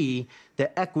 LLC,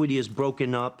 the equity is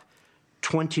broken up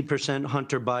 20%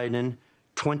 Hunter Biden,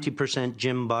 20%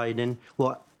 Jim Biden.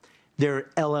 Well, there are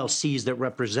LLCs that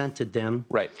represented them.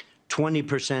 Right.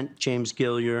 20% James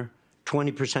Gilliard,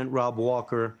 20% Rob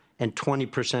Walker, and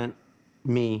 20%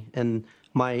 me and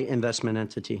my investment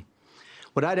entity.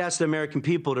 What I'd ask the American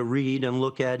people to read and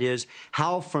look at is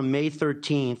how from May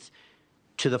 13th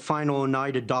to the final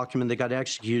Oneida document that got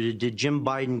executed, did Jim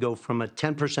Biden go from a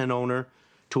 10% owner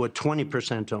to a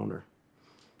 20% owner?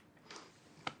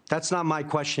 That's not my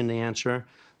question to answer.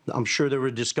 I'm sure there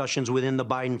were discussions within the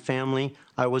Biden family.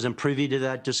 I wasn't privy to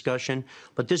that discussion.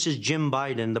 But this is Jim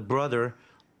Biden, the brother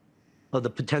of the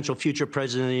potential future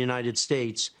president of the United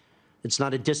States. It's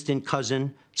not a distant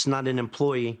cousin. It's not an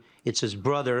employee. It's his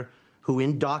brother who,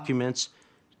 in documents,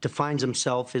 defines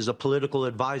himself as a political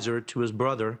advisor to his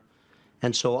brother.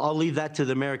 And so I'll leave that to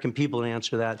the American people to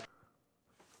answer that.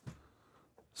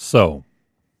 So,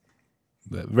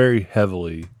 that very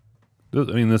heavily, I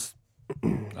mean, this,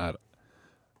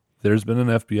 there's been an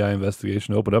FBI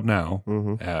investigation opened up now.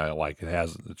 Like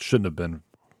it should have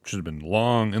been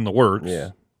long in the works.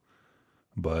 Yeah.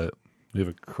 But we have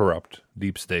a corrupt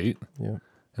deep state. Yeah.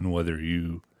 And whether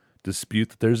you dispute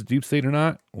that there's a deep state or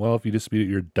not, well, if you dispute it,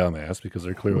 you're a dumbass, because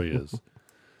there clearly is.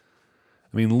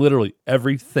 I mean, literally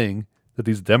everything that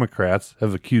these Democrats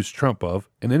have accused Trump of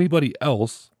and anybody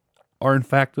else are in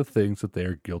fact the things that they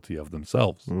are guilty of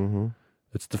themselves.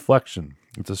 It's deflection.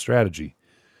 It's a strategy.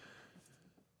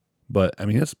 But, I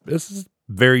mean, this is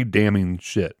very damning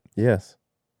shit. Yes.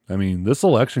 I mean, this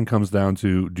election comes down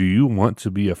to, do you want to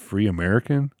be a free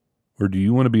American or do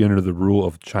you want to be under the rule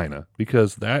of China?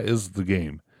 Because that is the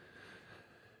game.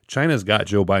 China's got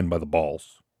Joe Biden by the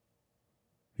balls.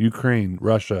 Ukraine,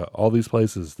 Russia, all these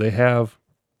places, they have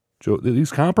Joe.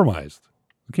 He's compromised.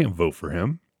 You can't vote for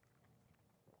him.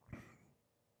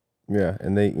 Yeah,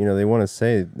 and they want to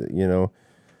say that,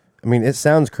 I mean, it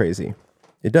sounds crazy.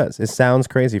 It does. It sounds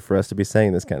crazy for us to be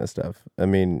saying this kind of stuff. I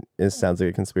mean, it sounds like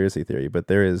a conspiracy theory, but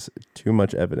there is too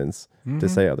much evidence to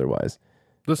say otherwise.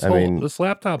 This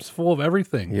laptop's full of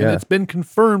everything, Yeah. and it's been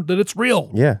confirmed that it's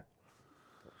real. Yeah.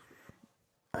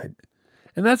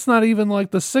 And that's not even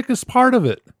like the sickest part of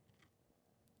it.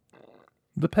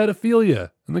 The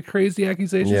pedophilia and the crazy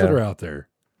accusations Yeah. that are out there.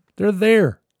 They're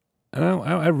there. And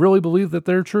I really believe that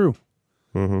they're true.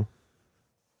 Mm-hmm.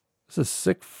 It's a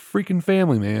sick freaking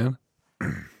family, man.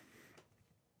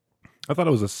 I thought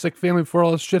it was a sick family before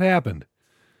all this shit happened.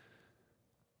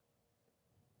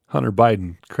 Hunter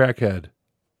Biden, crackhead.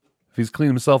 If he's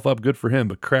cleaned himself up, good for him,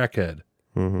 but crackhead.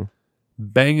 Mm-hmm.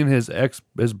 Banging his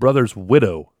brother's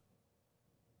widow.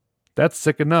 That's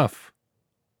sick enough.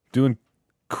 Doing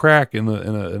crack in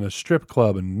a strip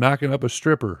club and knocking up a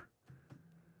stripper.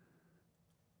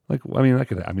 Like, I mean,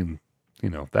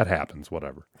 that happens,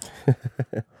 whatever.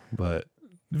 But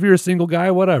if you're a single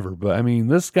guy, whatever. But I mean,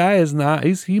 this guy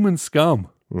he's human scum.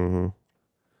 Mm-hmm.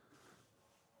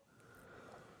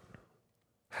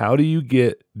 How do you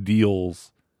get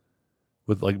deals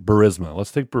with like Burisma?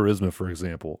 Let's take Burisma, for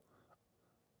example.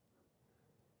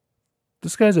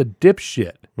 This guy's a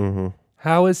dipshit. Mm-hmm.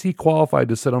 How is he qualified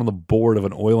to sit on the board of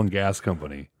an oil and gas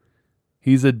company?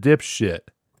 He's a dipshit.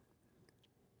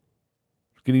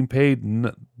 Getting paid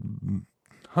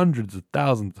hundreds of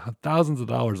thousands of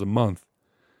dollars a month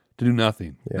to do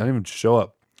nothing. Yeah. Not even show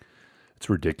up. It's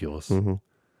ridiculous. Mm-hmm.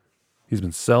 He's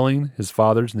been selling his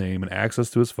father's name and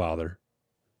access to his father.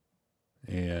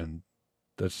 And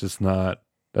that's not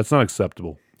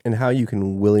acceptable. And how you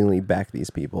can willingly back these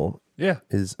people Yeah.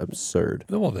 is absurd.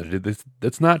 Well,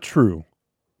 that's not true.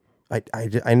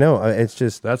 I know. It's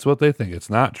just... That's what they think.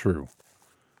 It's not true.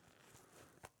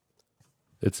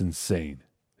 It's insane.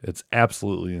 It's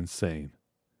absolutely insane.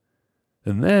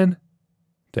 And then,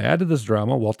 to add to this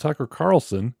drama, while Tucker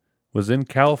Carlson was in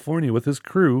California with his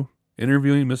crew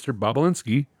interviewing Mr.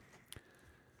 Bobulinski,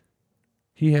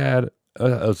 he had it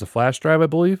was a flash drive, I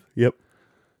believe. Yep.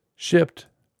 Shipped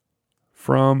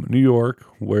from New York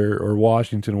or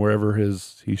Washington, wherever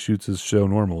he shoots his show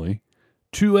normally,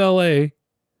 to LA.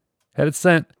 Had it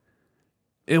sent.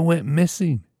 It went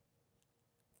missing.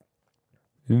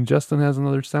 And Justin has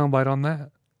another soundbite on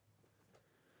that.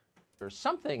 There's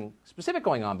something specific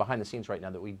going on behind the scenes right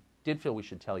now that we did feel we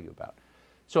should tell you about.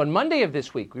 So on Monday of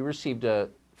this week, we received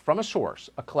from a source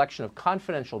a collection of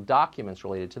confidential documents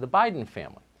related to the Biden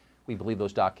family. We believe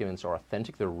those documents are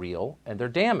authentic, they're real, and they're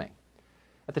damning.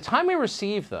 At the time we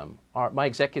received them, my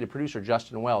executive producer,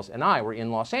 Justin Wells, and I were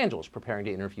in Los Angeles preparing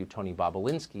to interview Tony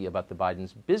Bobulinski about the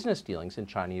Biden's business dealings in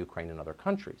China, Ukraine, and other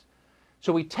countries.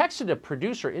 So we texted a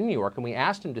producer in New York and we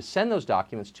asked him to send those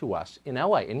documents to us in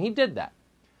LA, and he did that.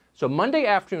 So Monday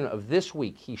afternoon of this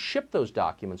week, he shipped those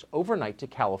documents overnight to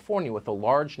California with a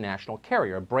large national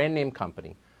carrier, a brand name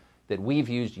company that we've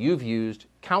used, you've used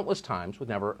countless times with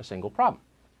never a single problem.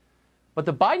 But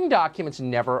the Biden documents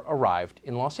never arrived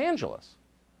in Los Angeles.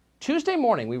 Tuesday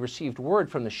morning, we received word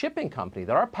from the shipping company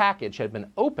that our package had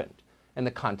been opened and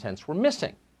the contents were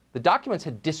missing. The documents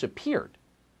had disappeared.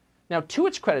 Now, to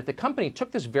its credit, the company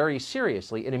took this very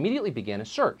seriously and immediately began a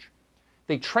search.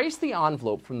 They traced the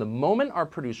envelope from the moment our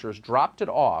producers dropped it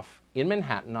off in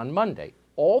Manhattan on Monday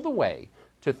all the way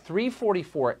to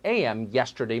 3:44 a.m.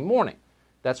 yesterday morning.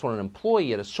 That's when an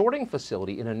employee at a sorting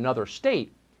facility in another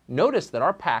state noticed that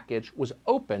our package was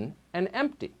open and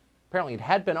empty. Apparently, it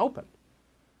had been opened.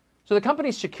 So the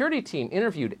company's security team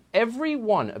interviewed every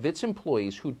one of its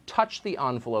employees who touched the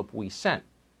envelope we sent.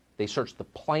 They searched the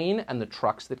plane and the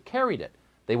trucks that carried it.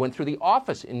 They went through the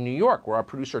office in New York where our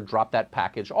producer dropped that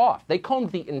package off. They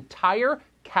combed the entire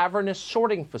cavernous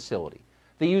sorting facility.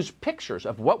 They used pictures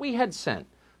of what we had sent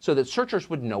so that searchers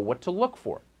would know what to look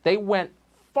for. They went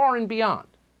far and beyond,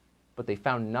 but they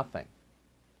found nothing.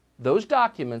 Those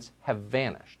documents have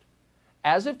vanished.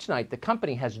 As of tonight, the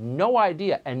company has no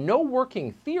idea and no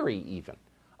working theory even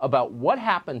about what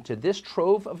happened to this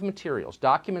trove of materials,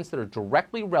 documents that are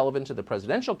directly relevant to the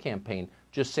presidential campaign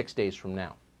just 6 days from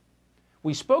now.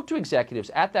 We spoke to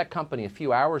executives at that company a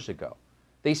few hours ago.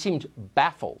 They seemed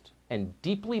baffled and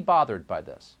deeply bothered by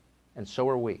this, and so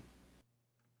are we.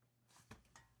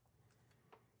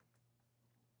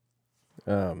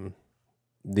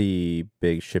 The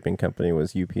big shipping company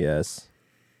was UPS,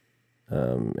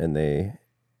 and they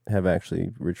have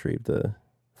actually retrieved the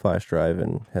flash drive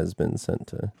and has been sent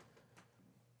to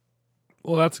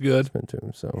Well, that's good.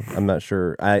 him. So I'm not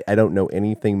sure. I don't know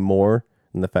anything more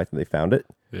than the fact that they found it.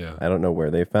 Yeah. I don't know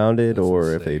where they found it That's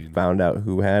or if they insane. found out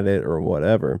who had it or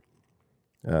whatever.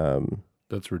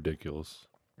 That's ridiculous.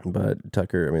 But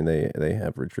Tucker, I mean, they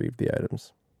have retrieved the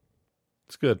items.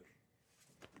 It's good.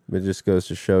 It just goes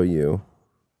to show you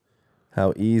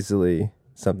how easily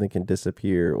something can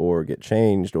disappear or get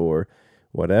changed or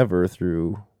whatever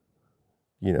through,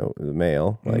 the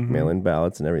mail, like mail-in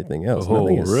ballots and everything else.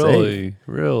 Nothing is safe.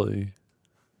 Really?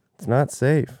 It's not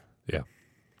safe. Yeah.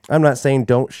 I'm not saying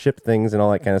don't ship things and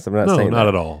all that kind of stuff. I'm not No, saying not that.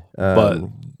 at all. But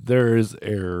there is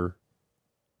error.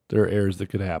 There are errors that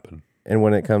could happen. And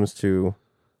when it comes to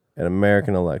an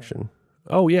American election,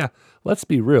 Oh, yeah. Let's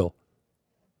be real.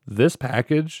 This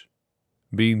package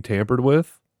being tampered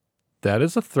with, that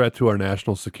is a threat to our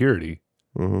national security.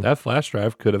 That flash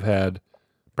drive could have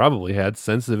probably had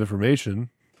sensitive information.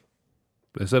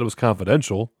 They said it was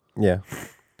confidential, yeah,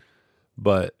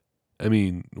 but I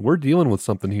mean, we're dealing with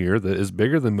something here that is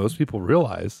bigger than most people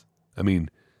realize. I mean,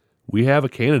 we have a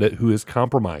candidate who is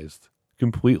compromised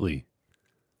completely.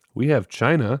 We have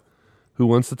China who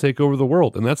wants to take over the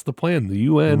world, and that's the plan. The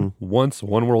UN wants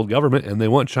one world government, and they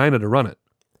want China to run it.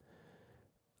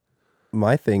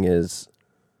 my thing is,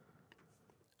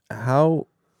 how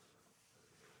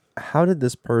did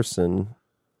this person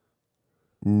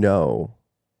know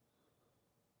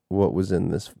what was in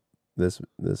this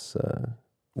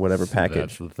whatever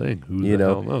package? That's the thing. Who You the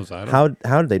know, hell knows? I don't.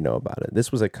 How did they know about it?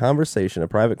 This was a conversation, a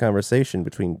private conversation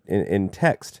between in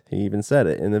text. He even said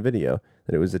it in the video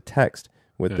that it was a text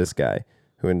with this guy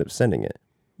who ended up sending it.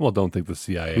 Well, don't think the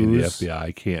CIA and the Who's-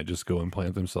 FBI can't just go and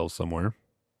plant themselves somewhere.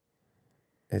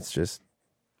 It's just,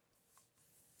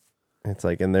 it's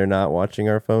like, and they're not watching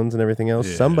our phones and everything else.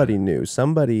 Yeah. Somebody knew,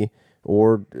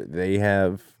 or they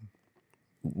have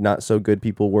not so good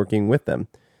people working with them,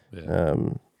 Yeah,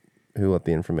 who let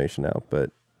the information out.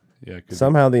 But yeah. it could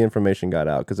somehow the information got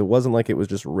out because it wasn't like it was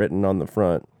just written on the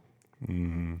front.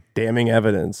 Damning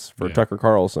evidence for Yeah. Tucker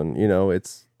Carlson.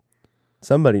 It's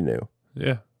somebody knew, be.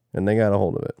 Yeah. and they got a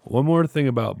hold of it. One more thing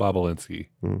about Bobulinski.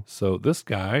 So this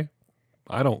guy,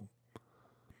 I don't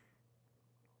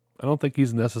think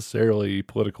he's necessarily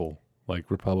political, like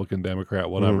Republican, Democrat,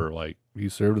 whatever. Like, he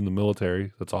served in the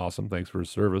military. That's awesome. Thanks for his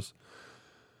service.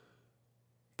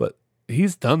 But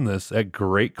he's done this at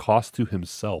great cost to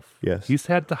himself. Yes. He's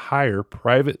had to hire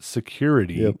private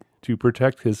security Yep. to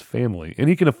protect his family, and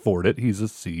he can afford it. He's a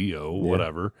CEO,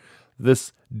 whatever.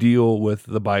 This deal with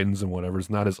the Bidens and whatever is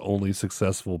not his only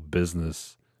successful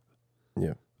business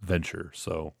Yeah. venture.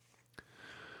 So,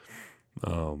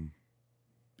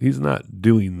 he's not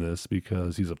doing this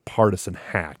because he's a partisan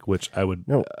hack, which I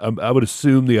would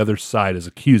assume the other side is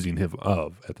accusing him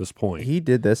of at this point. He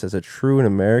did this as a true and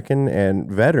American and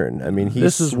veteran. I mean, he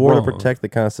This is swore to wrong. protect the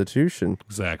Constitution.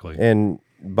 Exactly. And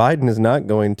Biden is not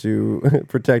going to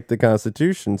protect the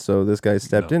Constitution, so this guy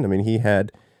stepped No. in. I mean, he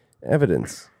had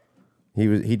evidence.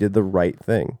 He did the right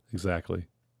thing. Exactly.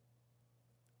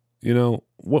 You know,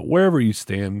 wherever you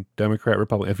stand, Democrat,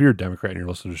 Republican, if you're a Democrat and you're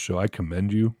listening to the show, I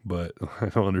commend you, but I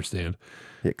don't understand.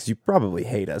 Yeah, because you probably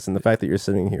hate us, and the fact that you're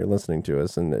sitting here listening to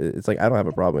us, and it's like I don't have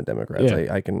a problem with Democrats.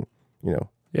 Yeah. I can,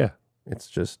 Yeah. it's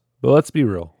just But let's be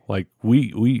real. Like,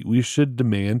 we should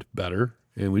demand better,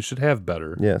 and we should have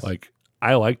better. Yes. Like,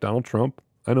 I like Donald Trump.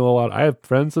 I know a lot. I have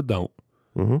friends that don't.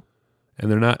 Mhm.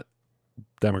 And they're not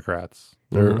Democrats.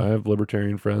 I have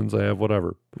libertarian friends. I have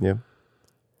whatever. yeah.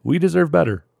 We deserve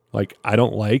better. Like, I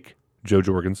don't like Joe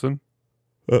Jorgensen.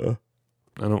 I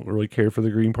don't really care for the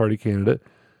Green Party candidate.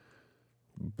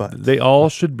 But They all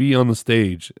should be on the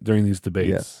stage during these debates.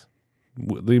 Yes.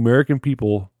 The American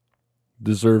people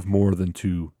deserve more than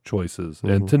two choices Mm-hmm.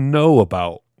 and to know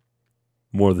about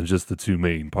more than just the two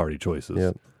main party choices.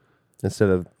 Yep. Instead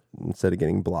of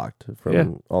getting blocked from Yeah.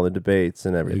 all the debates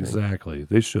and everything. Exactly.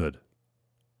 They should.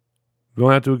 We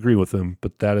don't have to agree with them,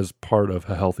 but that is part of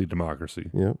a healthy democracy,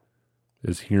 Yep.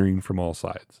 is hearing from all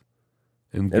sides.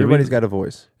 And Everybody's got a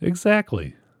voice.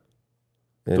 Exactly.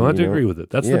 And, Don't have to you know, agree with it.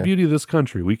 That's yeah. the beauty of this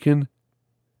country. We can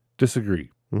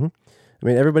disagree. I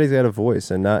mean, everybody's got a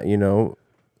voice, and not,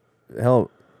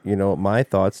 hell, my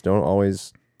thoughts don't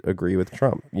always agree with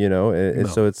Trump, No.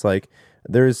 So it's like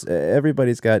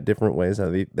everybody's got different ways how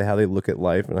they look at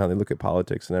life and how they look at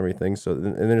politics and everything. So,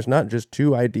 and there's not just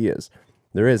two ideas.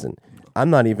 There isn't. I'm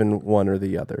not even one or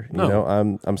the other.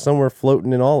 No. I'm somewhere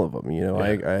floating in all of them. Yeah. I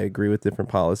agree with different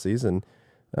policies, and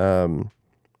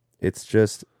it's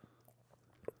just,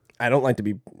 I don't like to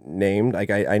be named.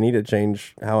 Like I need to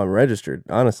change how I'm registered,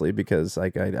 honestly, because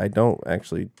like I don't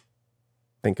actually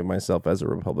think of myself as a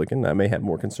Republican. I may have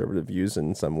more conservative views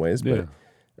in some ways, but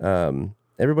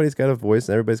everybody's got a voice,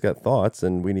 and everybody's got thoughts,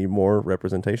 and we need more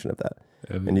representation of that.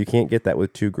 And you can't get that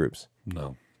with two groups.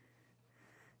 No.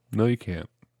 No, you can't.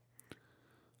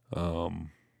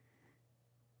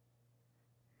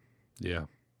 Yeah.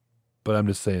 But I'm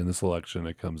just saying this election,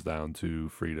 it comes down to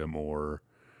freedom or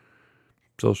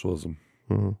socialism.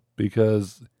 Mm-hmm.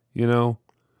 Because,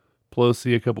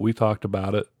 Pelosi, we talked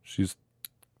about it. She's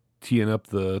teeing up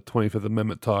the 25th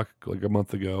Amendment talk like a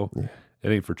month ago. Yeah. It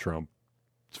ain't for Trump.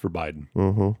 It's for Biden.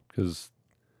 Mm-hmm. Because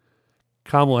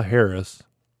Kamala Harris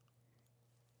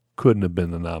couldn't have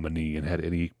been the nominee and had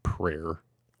any prayer.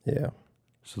 Yeah.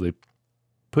 So they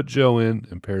put Joe in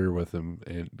and paired her with him,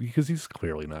 and because he's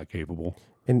clearly not capable.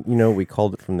 And, we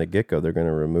called it from the get-go. They're going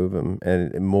to remove him.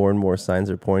 And more signs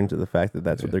are pointing to the fact that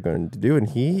that's what they're going to do. And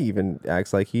he even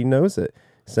acts like he knows it.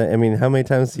 So, I mean, how many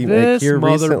times he This here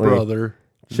mother recently brother,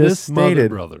 just this mother stated-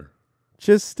 brother,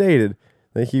 just stated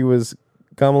that he was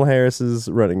Kamala Harris's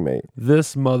running mate.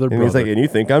 this mother And brother. he's like, and you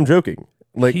think I'm joking.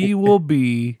 Like, he will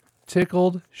be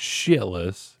tickled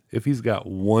shitless if he's got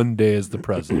one day as the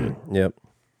president. Yep.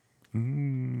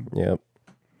 Yep.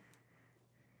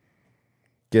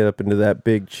 Get up into that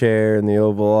big chair in the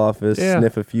Oval Office, Yeah.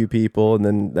 sniff a few people, and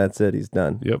then that's it. He's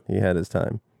done. Yep. He had his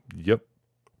time. Yep.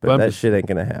 But I'm that just- shit ain't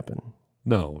going to happen.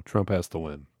 No, Trump has to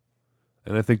win.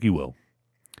 And I think he will.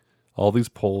 All these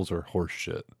polls are horse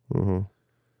shit. Mm-hmm.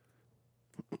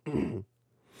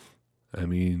 I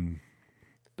mean,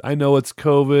 I know it's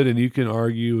COVID and you can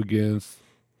argue against,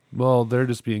 well, they're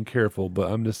just being careful, but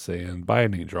I'm just saying,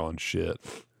 Biden ain't drawing shit.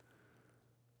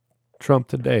 Trump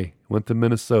today went to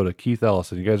Minnesota. Keith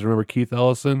Ellison. You guys remember Keith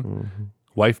Ellison? Mm-hmm.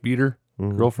 Wife beater?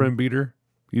 Girlfriend beater?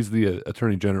 He's the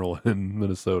attorney general in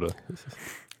Minnesota.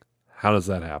 How does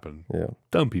that happen? Yeah.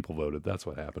 Dumb people voted. That's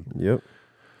what happened. Yep.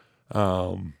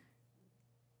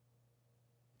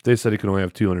 They said he could only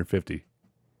have 250.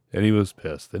 And he was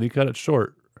pissed. And he cut it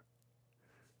short.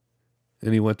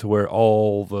 And he went to where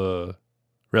all the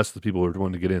rest of the people were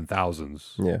wanting to get in,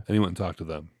 thousands. Yeah. And he went and talked to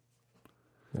them.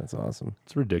 That's awesome.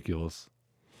 It's ridiculous.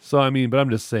 So, I mean, but I'm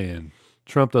just saying,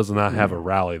 Trump does not have a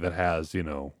rally that has,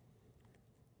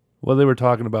 well, they were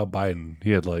talking about Biden.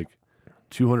 He had like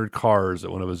 200 cars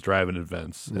at one of his driving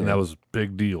events, and that was a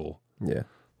big deal. Yeah.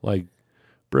 Like,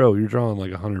 bro, you're drawing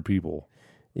like 100 people.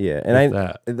 Yeah, and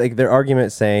With like their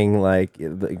argument saying like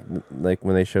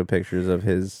when they show pictures of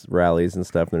his rallies and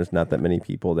stuff, and there's not that many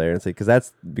people there. It's like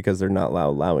because they're not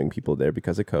allowing people there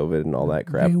because of COVID and all that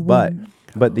crap.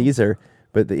 But these are,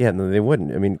 no, they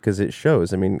wouldn't. I mean, because it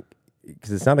shows. I mean,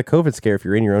 because it's not a COVID scare if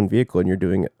you're in your own vehicle and you're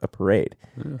doing a parade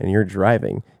and you're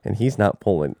driving, and he's not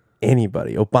pulling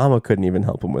anybody. Obama couldn't even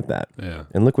help him with that. Yeah.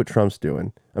 And look what Trump's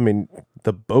doing. I mean,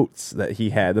 the boats that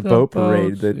he had, the boat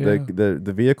parade, boats,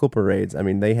 the vehicle parades, I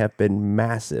mean, they have been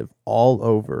massive all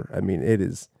over. I mean, it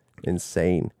is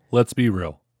insane. Let's be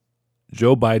real.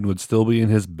 Joe Biden would still be in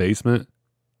his basement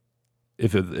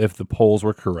if the polls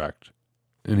were correct.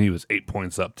 And he was 8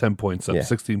 points up, 10 points up, Yeah.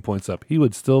 16 points up. He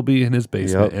would still be in his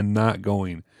basement Yep. and not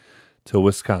going to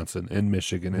Wisconsin and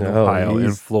Michigan and No, Ohio and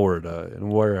he's- Florida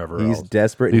and wherever He's else.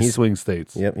 desperate. And These swing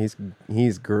states. Yep,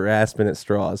 he's grasping at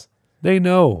straws. They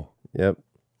know. Yep.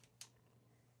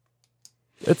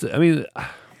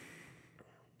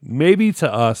 Maybe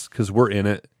to us, because we're in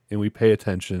it and we pay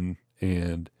attention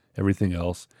and everything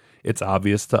else, it's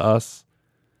obvious to us.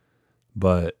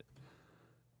 But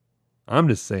I'm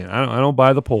just saying, I don't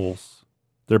buy the polls.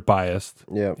 They're biased.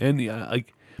 Yep. And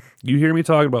you hear me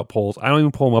talking about polls. I don't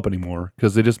even pull them up anymore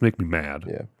because they just make me mad.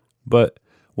 Yeah. But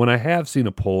when I have seen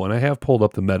a poll and I have pulled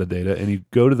up the metadata and you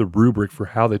go to the rubric for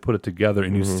how they put it together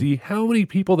and you see how many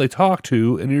people they talk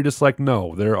to, and you're just like,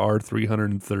 no, there are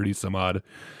 330 some odd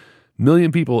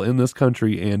million people in this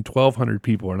country and 1,200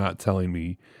 people are not telling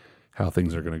me how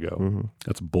things are going to go.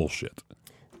 That's bullshit.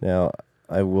 Now,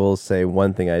 I will say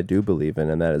one thing I do believe in,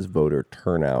 and that is voter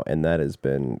turnout, and that has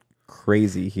been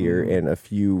crazy here in a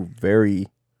few very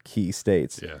key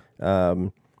states. Yeah.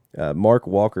 Mark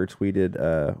Walker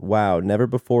tweeted, wow, never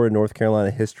before in North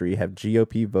Carolina history have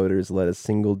GOP voters led a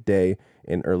single day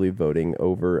in early voting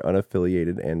over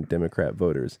unaffiliated and Democrat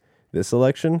voters. This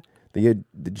election, the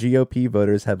GOP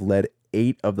voters have led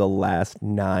 8 of the last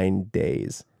 9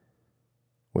 days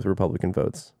with Republican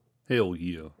votes. Hell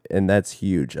yeah. And that's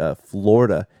huge.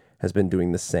 Florida has been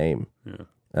doing the same. Yeah.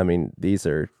 I mean, this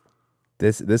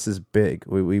is big.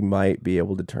 We might be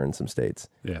able to turn some states.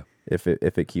 Yeah. If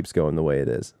it keeps going the way it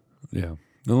is. Yeah.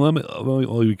 Now let me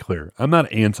be clear. I'm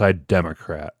not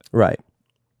anti-Democrat, Right.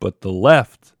 but the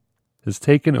left has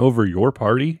taken over your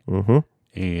party, Mm-hmm.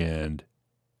 and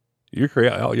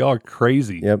y'all are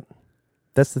crazy. Yep.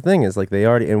 That's the thing is like they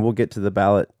already, and we'll get to the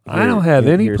ballot. I don't have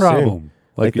any here problem. soon.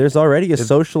 Like there's already a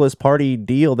socialist party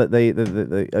deal that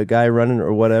a guy running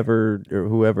or whatever or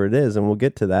whoever it is, and we'll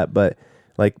get to that. But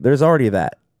like there's already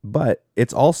that. But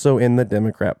it's also in the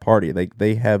Democrat Party.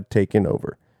 They have taken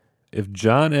over. If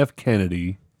John F.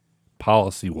 Kennedy,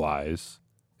 policy-wise,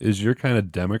 is your kind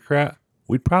of Democrat,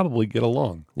 we'd probably get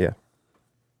along. Yeah.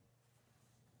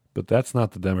 But that's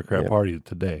not the Democrat Yep. Party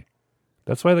today.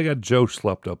 That's why they got Joe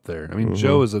schlepped up there. I mean,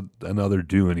 Joe is another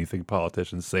do-anything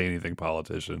politician, say-anything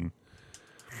politician.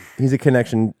 He's a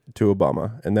connection to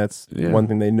Obama, and that's Yeah. one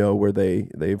thing they know where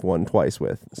they've won twice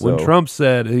with. So, When Trump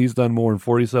said he's done more in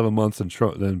 47 months than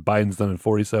Biden's done in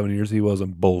 47 years, he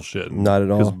wasn't bullshitting. Not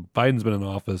at all. Because Biden's been in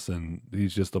office, and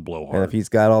he's just a blowhard. and if he's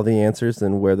got all the answers,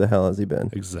 then where the hell has he been?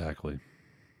 Exactly.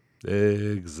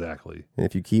 And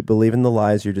if you keep believing the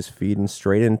lies, you're just feeding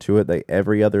straight into it that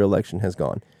every other election has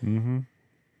gone. Mm-hmm.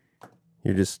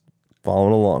 You're just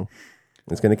following along.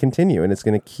 It's going to continue, and it's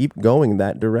going to keep going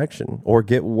that direction or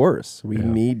get worse. We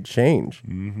need change,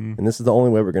 and this is the only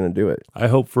way we're going to do it. I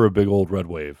hope for a big old red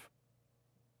wave.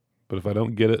 But if I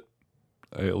don't get it,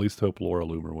 I at least hope Laura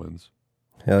Loomer wins.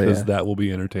 Hell Because yeah. that will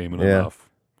be entertainment Yeah. enough.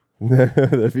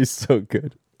 That'd be so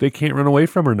good. They can't run away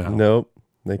from her now. Nope,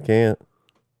 they can't.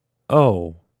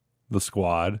 Oh, the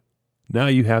squad. Now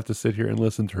you have to sit here and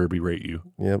listen to her berate you.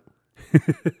 Yep.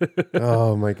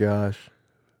 Oh my gosh.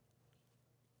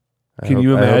 Can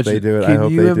you imagine? I hope they do it. I Can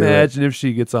hope you they do it. imagine if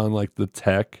she gets on like the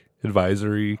tech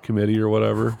advisory committee or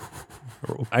whatever?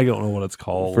 Or, I don't know what it's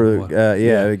called. For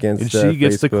against and she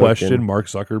gets to Facebook question and Mark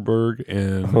Zuckerberg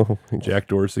and Oh, Jack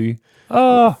Dorsey.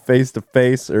 Oh, face to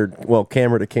face or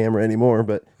camera to camera anymore.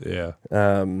 But yeah.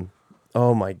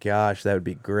 oh my gosh, that would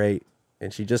be great.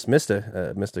 And she just missed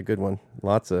a good one.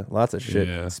 Lots of shit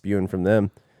Yeah. spewing from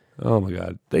them. Oh my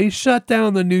God. They shut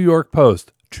down the New York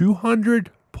Post,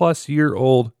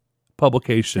 200-plus-year-old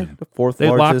publication. The fourth They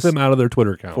locked largest, them out of their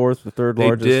Twitter account. the third They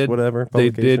largest, did- whatever. They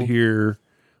Publication. did hear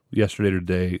yesterday or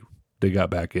today they got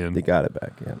back in. They got it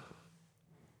back. Yeah.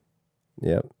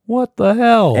 Yep. What the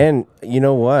hell? And you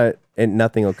know what? And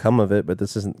nothing will come of it. But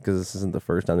this isn't the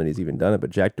first time that he's even done it. But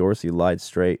Jack Dorsey lied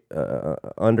straight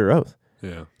under oath,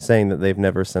 yeah. saying that they've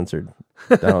never censored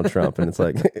Donald Trump, and it's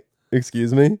like,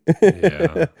 excuse me.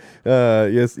 Yeah.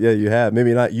 Yes, yeah, you have.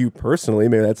 Maybe not you personally.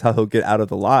 Maybe that's how he'll get out of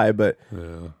the lie. But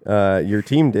Yeah. your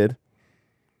team did.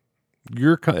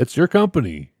 It's your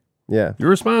company. Yeah, You're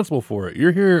responsible for it.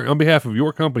 You're here on behalf of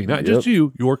your company, not just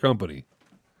you, your company.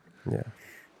 yeah.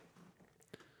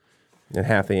 And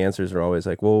half the answers are always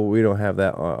like, "Well, we don't have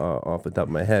that off the top of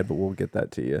my head, but we'll get that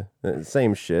to you."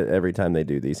 Same shit every time they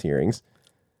do these hearings.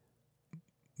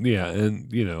 Yeah, and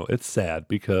it's sad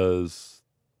because,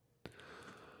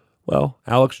 well,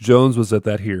 Alex Jones was at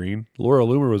that hearing. Laura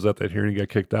Loomer was at that hearing and got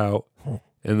kicked out.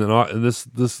 And then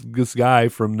this guy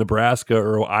from Nebraska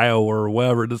or Iowa or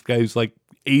whatever, this guy who's like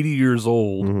 80 years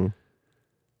old,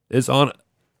 is on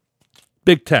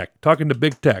big tech, talking to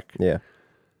big tech. Yeah,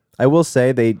 I will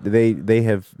say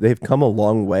they've come a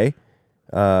long way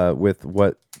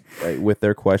with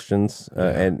their questions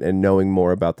and knowing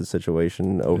more about the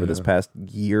situation over this past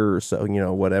year or so.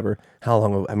 Whatever. How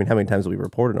long? I mean, how many times have we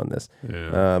reported on this?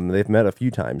 Yeah. They've met a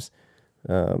few times,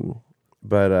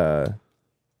 but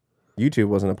YouTube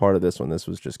wasn't a part of this one. This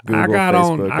was just Google, Facebook,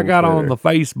 I got on Twitter. the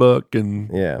Facebook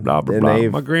and Yeah, blah blah and blah.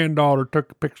 they've- My granddaughter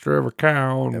took a picture of a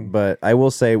cow. And, But I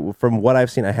will say, from what I've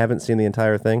seen, I haven't seen the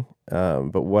entire thing.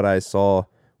 But what I saw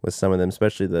with some of them,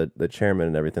 especially the chairman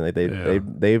and everything. Like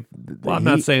they've. Well, I'm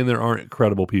not saying there aren't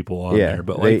credible people on there,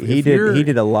 but like he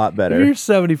did a lot better. If you're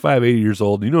 75, 80 years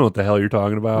old, and you know what the hell you're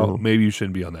talking about. Maybe you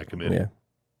shouldn't be on that committee. Yeah.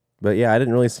 But yeah, I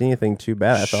didn't really see anything too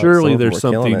bad. I thought Surely some of them there's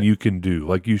were killing something it. you can do.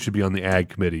 Like you should be on the ag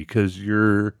committee because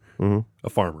you're a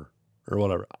farmer or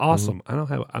whatever. Awesome.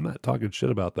 I'm not talking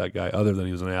shit about that guy other than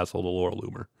he was an asshole to Laura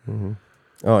Loomer.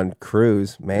 Oh, and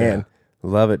Cruz, man,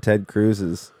 love it. Ted Cruz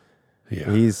is. Yeah.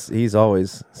 He's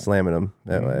always slamming them,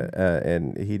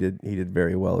 and he did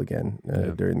very well again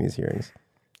during these hearings.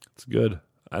 It's good.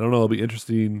 I don't know. It'll be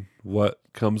interesting what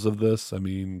comes of this. I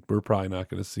mean, we're probably not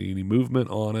going to see any movement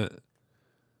on it.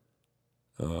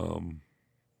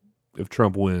 If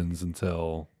Trump wins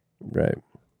until Right.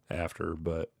 after,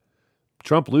 but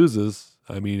Trump loses.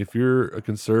 I mean, if you're a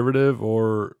conservative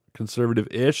or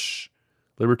conservative-ish,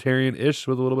 libertarian-ish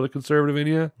with a little bit of conservative in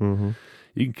you,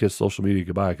 you can kiss social media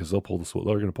goodbye because they're going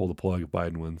to pull the plug if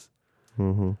Biden wins.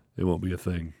 It won't be a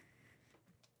thing.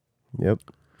 Yep.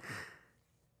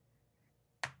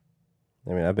 I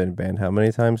mean, I've been banned how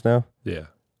many times now? Yeah.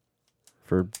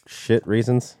 For shit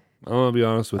reasons? I'm going to be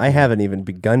honest with I you. haven't even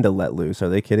begun to let loose. Are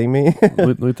they kidding me?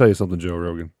 Let me tell you something, Joe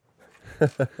Rogan. I'm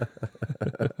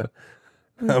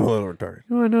a little retarded.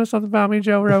 You want to know something about me,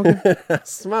 Joe Rogan?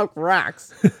 Smoke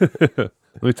rocks.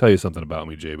 Let me tell you something about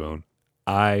me, J-Bone.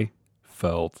 I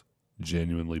felt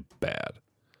genuinely bad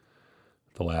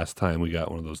the last time we got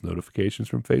one of those notifications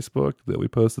from Facebook that we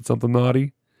posted something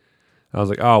naughty. I was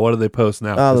like, oh, what did they post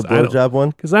now? Oh, the blowjob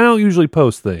one? Because I don't usually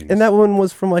post things. And that one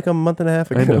was from like a month and a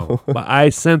half ago. I know. But I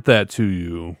sent that to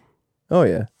you. Oh,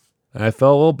 yeah. And I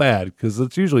felt a little bad because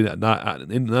it's usually not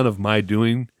none of my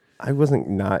doing. I wasn't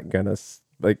not going to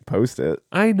post it.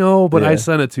 I know, but I Yeah.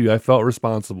 sent it to you. I felt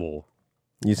responsible.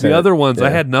 You said The other ones yeah. I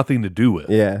had nothing to do with.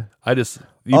 Yeah. I just...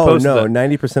 Oh, posted no. that.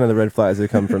 90% of the red flags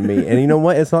have come from me. And you know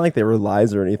what? It's not like they were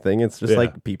lies or anything. It's just Yeah.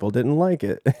 like people didn't like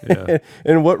it. Yeah.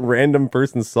 And what random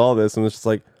person saw this and was just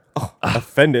like, oh,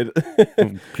 offended.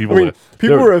 People, I mean,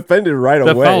 people were offended right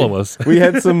that away. follow us. we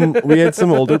had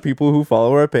some older people who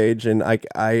follow our page, and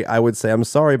I would say I'm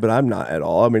sorry, but I'm not at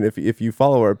all. I mean, if you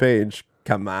follow our page,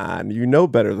 come on, you know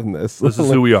better than this. This is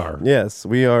who we are. Yes,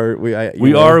 we are. We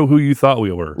We are who you thought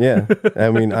we were. Yeah, I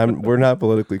mean, we're not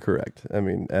politically correct. I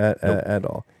mean, at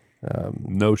all.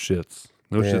 No shits.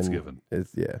 No shits And given.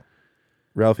 It's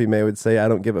Ralphie May would say, "I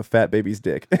don't give a fat baby's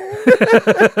dick."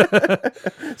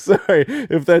 Sorry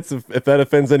if that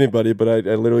offends anybody, but I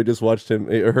literally just watched him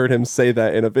or heard him say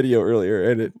that in a video earlier,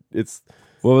 and it's.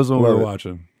 What was the one we Love were it.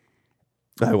 watching?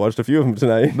 I watched a few of them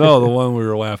tonight. No, the one we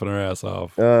were laughing our ass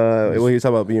off. Well, you talk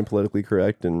about being politically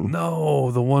correct and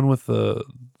No, the one with the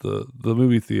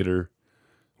movie theater.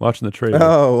 Watching the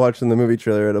trailer. watching the movie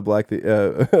trailer at a black black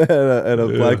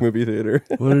movie theater.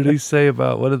 What did he say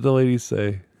about? What did the lady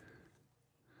say?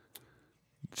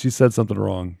 She said something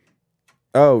wrong.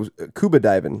 Oh, Cuba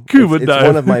diving. Cuba It's diving.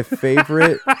 one of my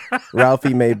favorite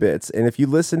Ralphie May bits. And if you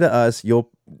listen to us,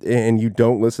 and you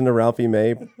don't listen to Ralphie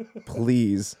May,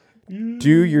 please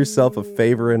do yourself a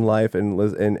favor in life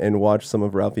and watch some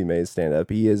of Ralphie May's stand up.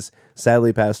 He is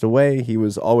sadly passed away. He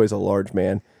was always a large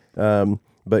man.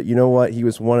 But you know what? He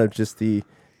was one of just the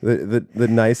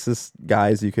nicest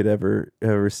guys you could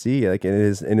ever see. Like in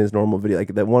his normal video,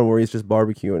 like that one where he's just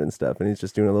barbecuing and stuff, and he's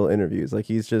just doing a little interviews. Like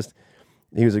he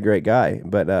was a great guy,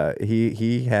 but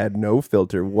he had no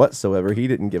filter whatsoever. He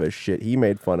didn't give a shit. He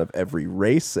made fun of every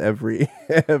race, every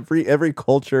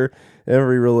culture,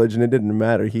 every religion. It didn't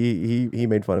matter. He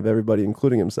made fun of everybody,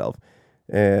 including himself.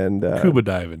 And Cuba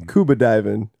diving. Cuba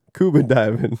diving.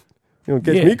 You don't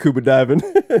catch Yeah. me scuba diving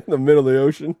in the middle of the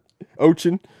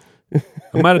ocean.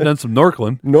 I might have done some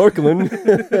Norkland.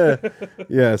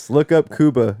 Yes, look up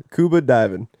Cuba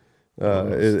diving.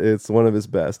 It's one of his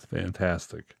best.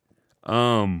 Fantastic.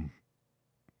 One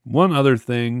other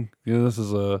thing, this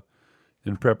is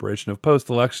in preparation of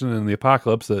post-election and the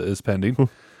apocalypse that is pending,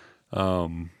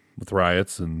 with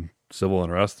riots and civil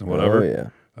unrest and whatever.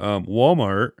 Oh, yeah.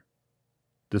 Walmart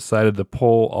decided to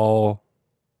pull all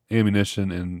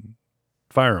ammunition and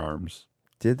firearms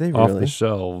Did they off really? the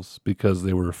shelves because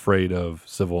they were afraid of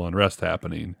civil unrest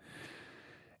happening,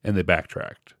 and they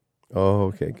backtracked. Oh,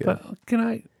 okay, good. But can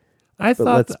I? I But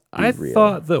thought let's that, be I real.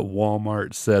 thought that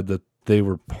Walmart said that they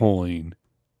were pulling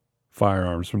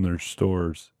firearms from their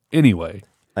stores anyway,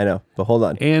 I know, but hold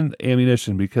on. and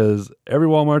ammunition, because every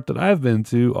Walmart that I've been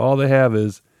to, all they have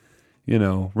is,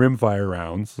 rimfire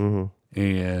rounds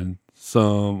and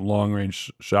some long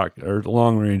range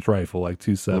long range rifle like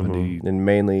 270, And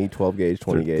mainly 12 gauge,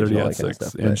 20 gauge, and all that kind of 30-06,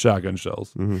 stuff. and shotgun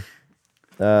shells. I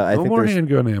No think more there's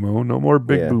handgun ammo. No more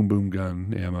big Yeah. boom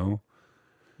gun ammo.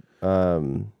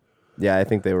 Yeah, I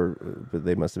think they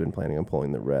must have been planning on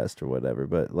pulling the rest or whatever.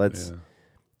 But Yeah.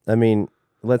 I mean,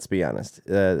 let's be honest.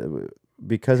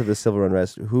 Because of the civil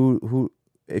unrest,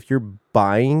 if you're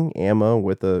buying ammo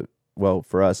with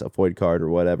for us, a FOID card or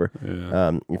whatever,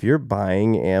 Yeah. if you're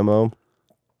buying ammo,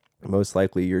 most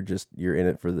likely you're in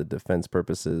it for the defense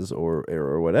purposes or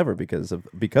whatever because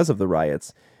of the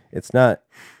riots. It's not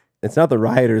the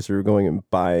rioters who are going and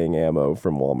buying ammo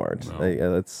from Walmart.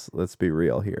 No. Let's be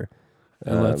real here.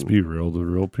 And let's be real, the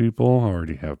real people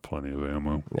already have plenty of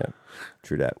ammo. Yeah,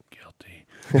 true that. Guilty.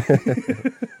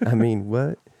 I mean,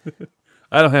 what?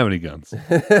 I don't have any guns.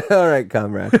 All right,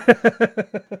 comrade.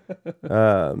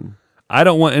 I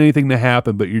don't want anything to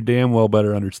happen, but you damn well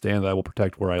better understand that I will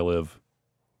protect where I live.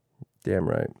 Damn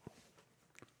right.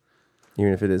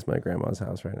 Even if it is my grandma's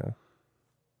house right now.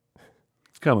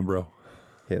 It's coming, bro.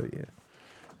 Hell yeah.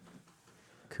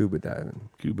 Scuba diving.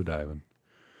 Scuba diving.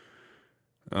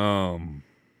 And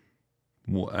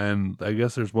I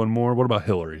guess there's one more. What about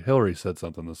Hillary? Hillary said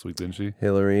something this week, didn't she?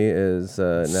 Hillary is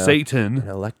now Satan. an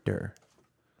elector.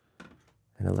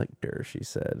 An elector, she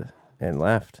said, and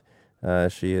laughed.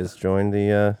 She has joined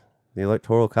the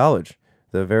Electoral College,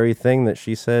 the very thing that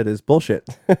she said is bullshit.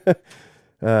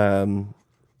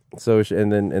 So she,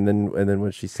 and then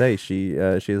what she say? She's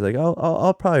like, oh,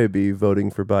 I'll probably be voting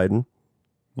for Biden.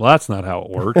 Well, that's not how it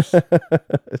works.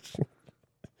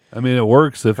 I mean, it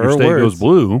works if your Her state words. goes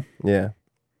blue, Yeah.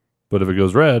 but if it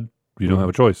goes red, you don't have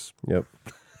a choice. Yep.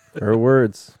 Her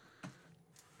words.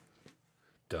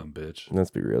 Dumb bitch.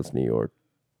 Let's be real. It's New York.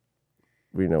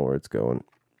 We know where it's going.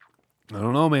 I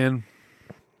don't know, man.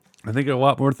 I think a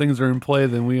lot more things are in play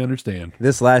than we understand.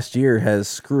 This last year has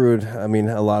screwed. I mean,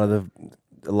 a lot of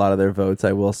their votes,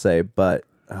 I will say, but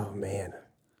oh man,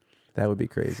 that would be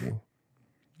crazy.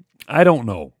 I don't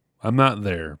know. I'm not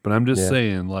there, but I'm just Yeah.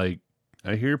 saying, like,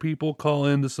 I hear people call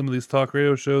into some of these talk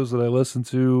radio shows that I listen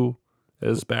to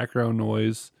as background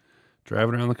noise,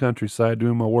 driving around the countryside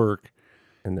doing my work.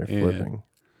 And they're And- flipping.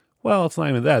 Well, it's not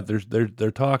even that.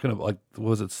 They're talking about, like,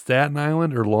 was it Staten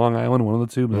Island or Long Island? One of the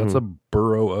two. But That's a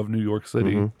borough of New York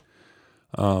City.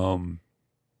 Mhm.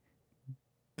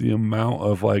 The amount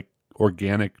of like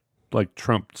organic, like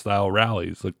Trump style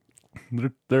rallies, like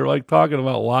they're like talking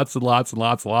about lots and lots and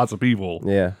lots and lots of people.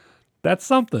 Yeah. That's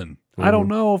something. I don't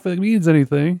know if it means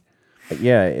anything.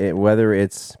 Yeah. Whether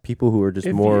it's people who are just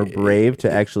If more you- brave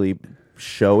to actually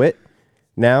show it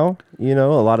now, a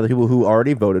lot of the people who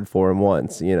already voted for him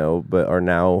once, but are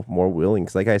now more willing.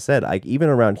 Because like I said, even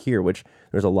around here, which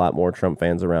there's a lot more Trump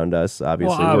fans around us,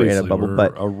 obviously, Well, we're in obviously, a bubble, we're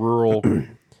but a rural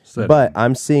setting. But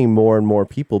I'm seeing more and more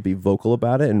people be vocal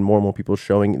about it, and more people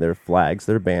showing their flags,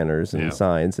 their banners, and Yeah.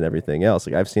 signs, and everything else.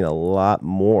 Like I've seen a lot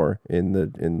more in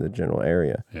the general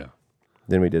area Yeah.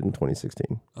 than we did in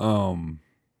 2016.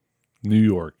 New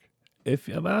York.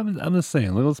 I'm just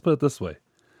saying, let's put it this way.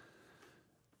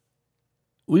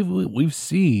 We've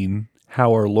seen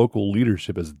how our local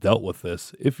leadership has dealt with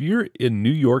this. If you're in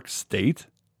New York State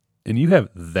and you have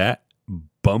that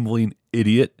bumbling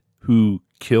idiot who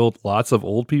killed lots of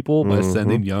old people by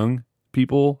sending young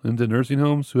people into nursing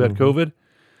homes who had COVID,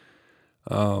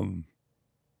 man,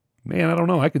 I don't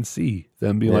know. I can see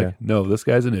them being Yeah. like, no, this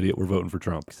guy's an idiot. We're voting for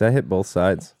Trump. Because that hit both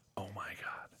sides. Oh my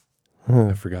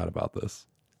God. I forgot about this.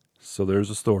 So there's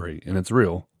a story, and it's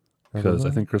real because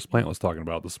I think Chris Plant was talking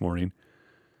about it this morning.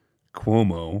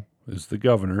 Cuomo is the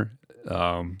governor.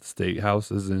 State house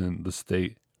is in the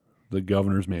state. The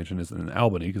governor's mansion is in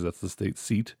Albany because that's the state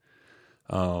seat.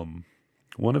 One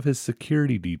of his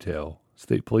security detail,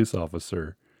 state police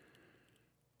officer,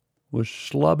 was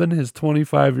schlubbing his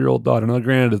 25-year-old daughter. Now,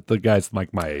 granted, the guy's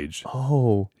like my age.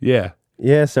 Oh, Yeah.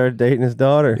 yeah, started dating his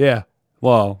daughter. Yeah.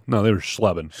 Well, no, they were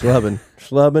schlubbing.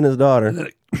 Schlubbing his daughter. And then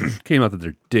it came out that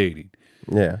they're dating.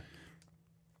 Yeah.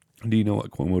 Do you know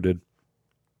what Cuomo did?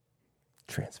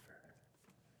 Transfer.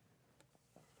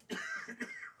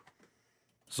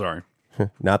 Sorry.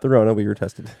 Not the Rona. We were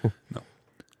tested.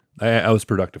 I was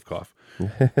productive cough.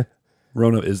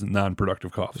 Rona is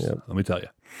non-productive coughs. Yep. Let me tell you.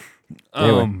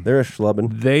 Anyway, they're a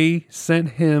schlubbing. They sent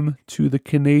him to the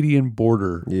Canadian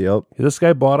border. Yep. This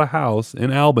guy bought a house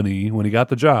in Albany when he got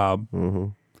the job. Mm-hmm.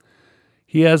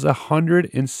 He has a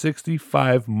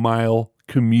 165-mile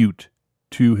commute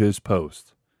to his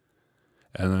post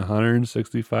and a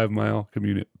 165-mile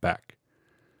commute back.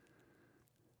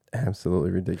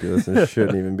 Absolutely ridiculous. It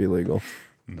shouldn't even be legal.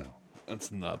 No, that's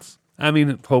nuts. I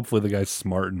mean, hopefully the guy's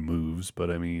smart and moves, but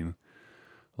I mean,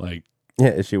 like, Yeah,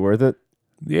 is she worth it?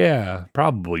 yeah,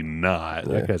 probably not.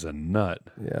 Yeah. That guy's a nut.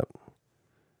 Yep.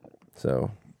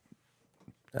 So,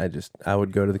 I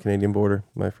would go to the Canadian border,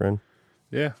 my friend.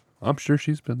 Yeah, I'm sure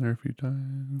she's been there a few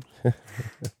times.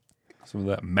 Some of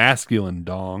that masculine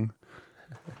dong.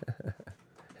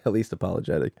 At least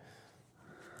apologetic.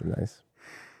 Nice.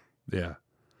 Yeah.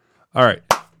 All right.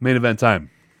 Main event time.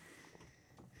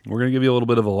 We're going to give you a little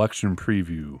bit of election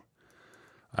preview.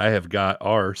 I have got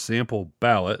our sample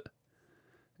ballot,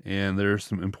 and there's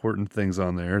some important things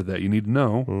on there that you need to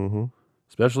know,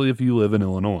 especially if you live in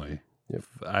Illinois. Yep.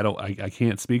 I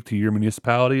can't speak to your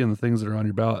municipality and the things that are on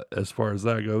your ballot as far as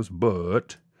that goes,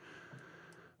 but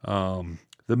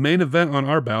the main event on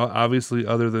our ballot, obviously,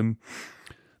 other than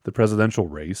the presidential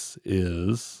race,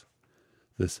 is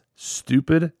this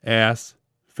stupid ass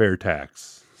fair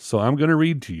tax. So I'm going to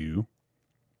read to you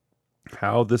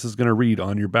how this is going to read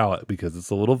on your ballot because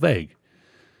it's a little vague.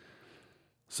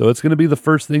 So it's going to be the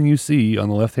first thing you see on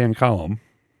the left-hand column,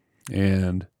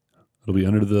 and it'll be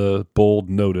under the bold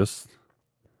notice.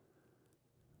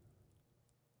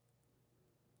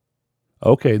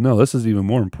 Okay, no, this is even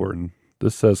more important.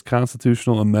 This says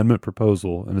constitutional amendment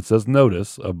proposal, and it says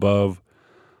notice above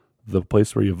the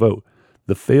place where you vote.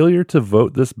 The failure to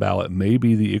vote this ballot may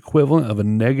be the equivalent of a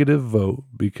negative vote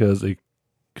because a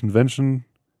convention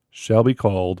shall be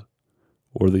called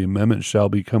or the amendment shall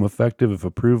become effective if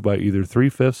approved by either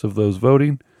 3/5 of those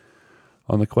voting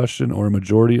on the question or a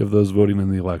majority of those voting in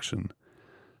the election.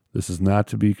 This is not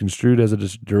to be construed as a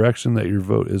direction that your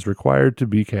vote is required to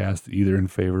be cast either in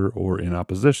favor or in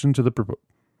opposition to the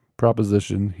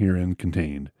proposition herein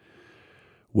contained.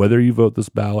 Whether you vote this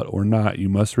ballot or not, you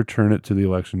must return it to the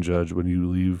election judge when you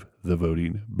leave the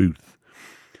voting booth.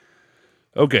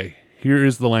 Okay, here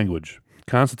is the language.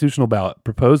 Constitutional ballot.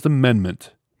 Proposed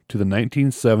amendment to the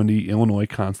 1970 Illinois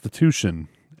Constitution.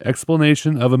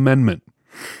 Explanation of amendment.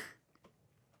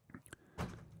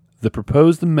 The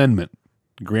proposed amendment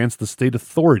grants the state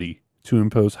authority to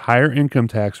impose higher income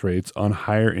tax rates on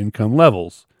higher income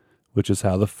levels, which is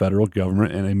how the federal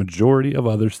government and a majority of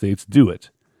other states do it.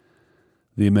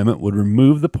 The amendment would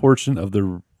remove the portion of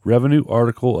the revenue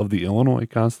article of the Illinois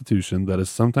Constitution that is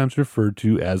sometimes referred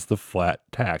to as the flat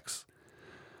tax,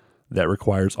 that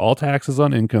requires all taxes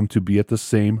on income to be at the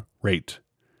same rate.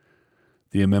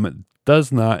 The amendment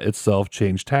does not itself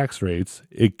change tax rates.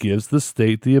 It gives the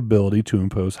state the ability to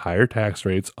impose higher tax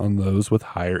rates on those with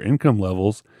higher income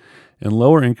levels and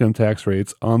lower income tax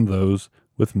rates on those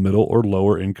with middle or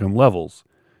lower income levels.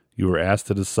 You are asked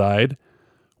to decide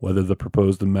whether the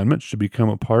proposed amendment should become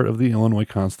a part of the Illinois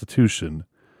Constitution.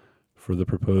 For the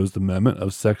proposed amendment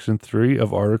of Section 3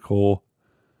 of Article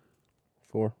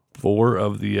 4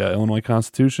 of the Illinois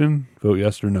Constitution, vote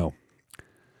yes or no.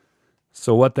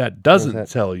 So what that doesn't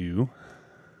tell you...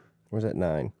 Where's that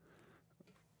 9?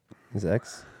 Is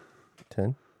X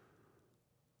 10?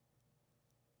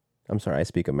 I'm sorry, I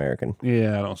speak American.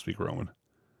 Yeah, I don't speak Roman.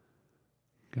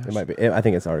 Gosh. It might be. I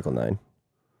think it's Article 9.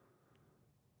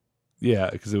 Yeah,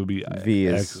 because it would be V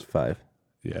is X, 5.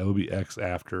 Yeah, it would be X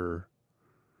after.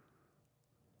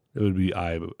 It would be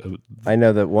I. I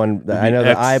know that one. I know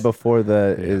X, the I before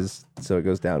the is, so it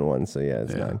goes down 1. So yeah,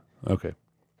 it's 9. Okay.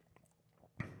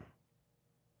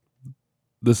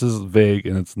 This is vague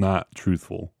and it's not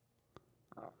truthful.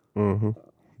 Mm-hmm.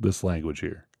 This language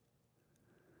here.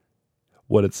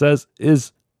 What it says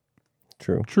is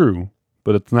true,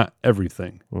 but it's not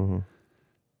everything. Mm-hmm.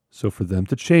 So for them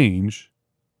to change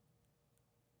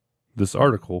this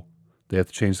article, they have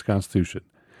to change the Constitution.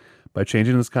 By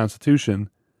changing this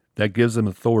Constitution, that gives them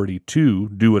authority to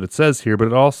do what it says here, but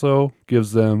it also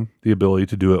gives them the ability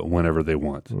to do it whenever they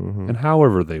want and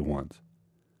however they want.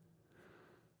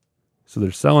 So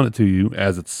they're selling it to you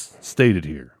as it's stated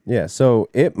here. Yeah, so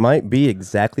it might be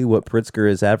exactly what Pritzker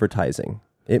is advertising.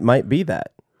 It might be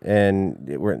that. And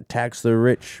we're going to tax the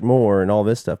rich more and all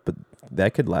this stuff, but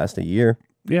that could last a year.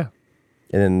 Yeah.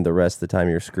 And then the rest of the time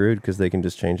you're screwed because they can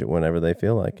just change it whenever they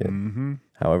feel like it,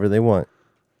 however they want.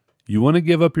 You want to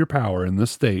give up your power in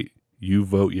this state, you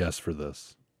vote yes for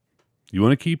this. You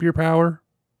want to keep your power,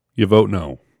 you vote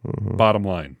no. Bottom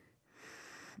line.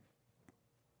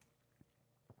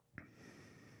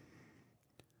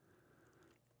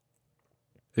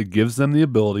 It gives them the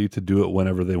ability to do it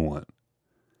whenever they want.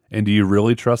 And do you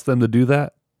really trust them to do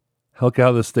that? Look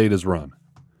how the state is run.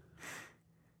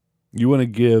 You want to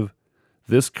give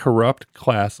this corrupt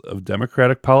class of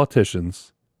Democratic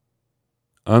politicians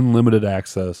unlimited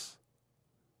access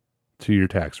to your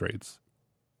tax rates.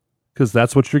 Because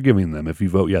that's what you're giving them if you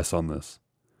vote yes on this.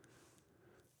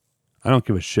 I don't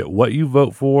give a shit what you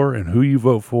vote for and who you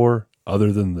vote for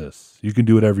other than this. You can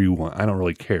do whatever you want. I don't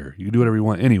really care. You can do whatever you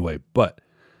want anyway, but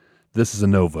this is a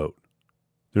no vote.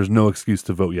 There's no excuse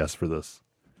to vote yes for this.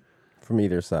 From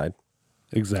either side.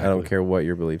 Exactly. I don't care what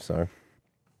your beliefs are.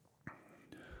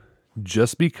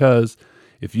 Just because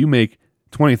if you make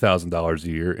 $20,000 a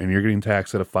year, and you're getting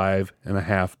taxed at a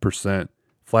 5.5%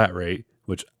 flat rate,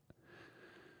 which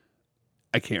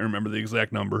I can't remember the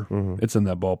exact number. It's in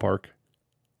that ballpark.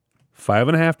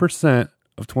 5.5%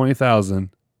 of 20,000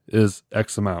 is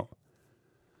X amount.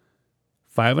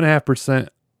 5.5%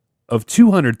 of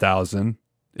 200,000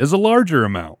 is a larger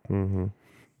amount.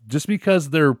 Just because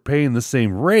they're paying the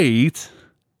same rate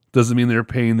doesn't mean they're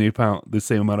paying the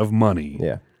same amount of money.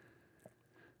 Yeah.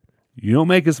 You don't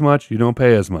make as much, you don't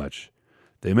pay as much.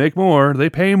 They make more, they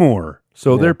pay more.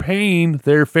 So they're paying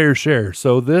their fair share.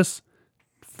 So this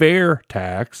fair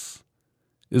tax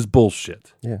is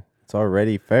bullshit. Yeah. It's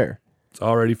already fair. It's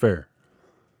already fair.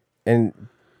 And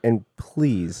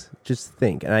please just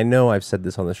think, and I know I've said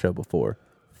this on the show before,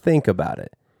 think about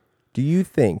it. Do you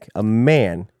think a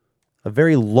man, a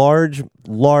very large,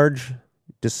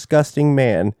 disgusting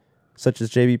man, such as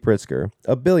J.B. Pritzker,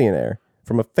 a billionaire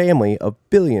from a family of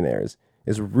billionaires,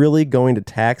 is really going to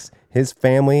tax his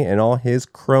family and all his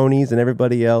cronies and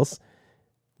everybody else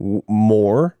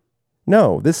more?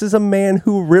 No, this is a man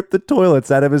who ripped the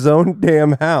toilets out of his own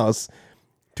damn house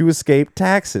to escape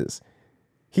taxes.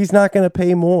 He's not going to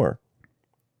pay more.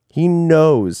 He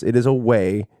knows it is a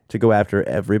way to go after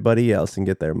everybody else and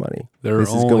get their money. This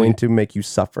is going to make you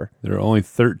suffer. There are only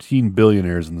 13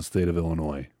 billionaires in the state of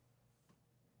Illinois.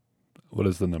 What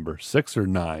is the number? 6 or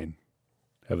 9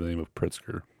 have the name of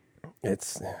Pritzker.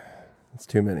 It's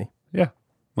too many. Yeah.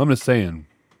 I'm just saying,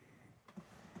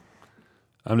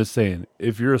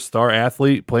 if you're a star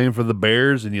athlete playing for the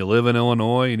Bears and you live in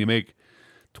Illinois and you make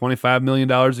 $25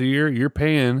 million a year, you're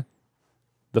paying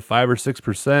the 5 or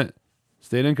 6%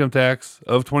 state income tax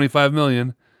of $25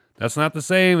 million. That's not the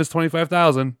same as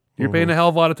 $25,000. You're paying a hell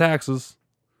of a lot of taxes.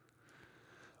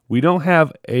 We don't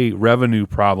have a revenue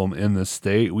problem in this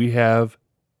state. We have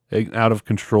an out of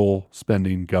control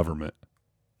spending government.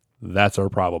 That's our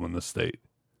problem in this state.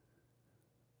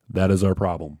 That is our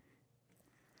problem.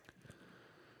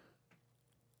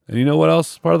 And you know what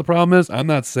else part of the problem is? I'm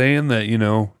not saying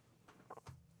that,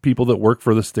 people that work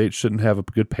for the state shouldn't have a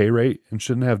good pay rate and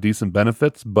shouldn't have decent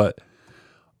benefits, but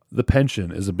the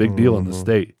pension is a big deal in the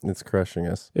state. It's crushing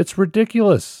us. It's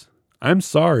ridiculous. I'm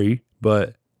sorry,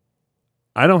 but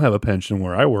I don't have a pension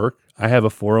where I work. I have a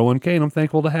 401k and I'm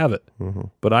thankful to have it.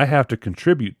 But I have to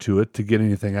contribute to it to get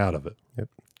anything out of it. Yep.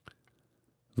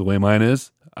 The way mine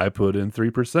is, I put in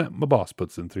 3%, my boss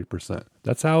puts in 3%.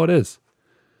 That's how it is.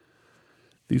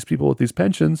 These people with these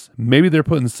pensions, maybe they're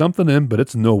putting something in, but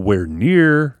it's nowhere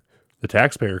near the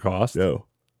taxpayer cost. No.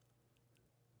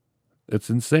 It's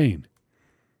insane.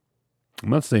 I'm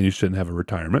not saying you shouldn't have a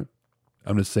retirement.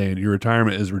 I'm just saying your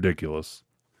retirement is ridiculous.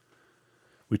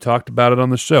 We talked about it on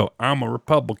the show. I'm a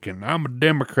Republican. I'm a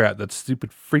Democrat. That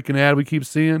stupid freaking ad we keep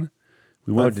seeing.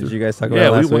 Did you guys talk about it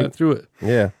last week? Yeah, we went through it.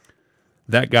 Yeah.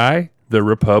 That guy, the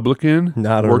Republican,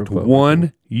 Not a worked Republican.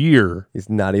 1 year. He's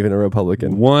not even a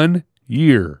Republican. 1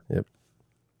 year. Yep.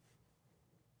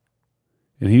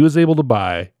 And he was able to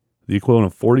buy the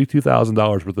equivalent of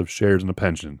 $42,000 worth of shares in a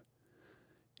pension.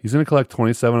 He's going to collect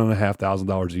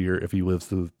 $27,500 a year if he lives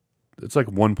to, it's like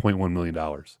 $1.1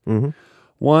 million.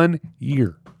 1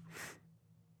 year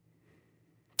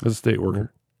as a state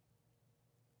worker.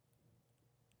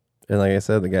 And like I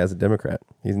said, the guy's a Democrat.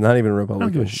 He's not even a I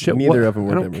Republican. don't give a shit. Neither of them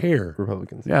were I don't care.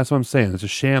 Republicans. Yeah, that's what I'm saying. It's a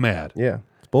sham ad. Yeah.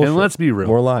 It's bullshit. And let's be real.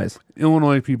 More lies.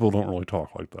 Illinois people don't really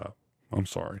talk like that. I'm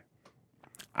sorry.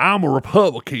 I'm a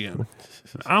Republican.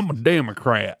 I'm a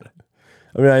Democrat.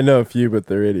 I mean, I know a few, but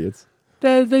they're idiots.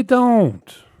 They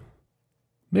don't.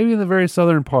 Maybe in the very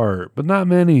southern part, but not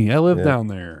many. I live down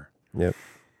there. Yep.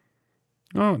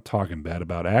 I'm not talking bad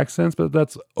about accents, but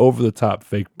that's over the top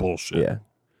fake bullshit. Yeah.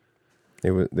 They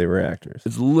were actors.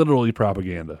 It's literally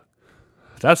propaganda.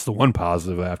 That's the one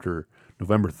positive after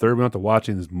November 3rd. We don't have to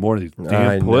watching more of these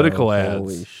damn political ads.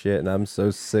 Holy shit. And I'm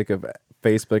so sick of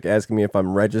Facebook asking me if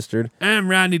I'm registered. I'm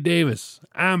Rodney Davis.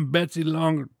 I'm Betsy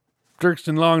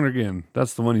Dirksen Lonergan.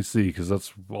 That's the one you see because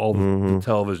that's all the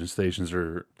television stations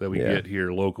that we get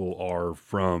here local are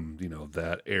from,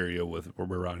 that area where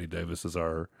Rodney Davis is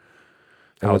our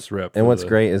house rep. And what's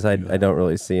great is I don't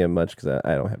really see him much because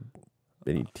I don't have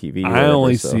any TV. I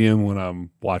only see him when I'm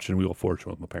watching Wheel of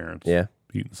Fortune with my parents. Yeah.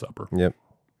 Eating supper. Yep.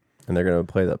 And they're going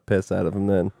to play the piss out of him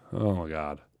then. Oh, my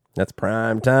God. That's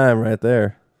prime time right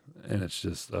there. And it's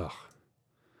just,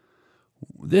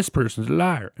 this person's a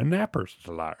liar and that person's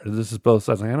a liar. This is both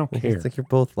sides. I don't care. It's like you're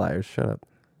both liars. Shut up.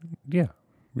 Yeah.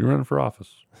 You're running for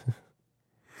office.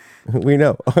 We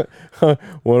know.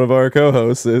 One of our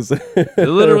co-hosts is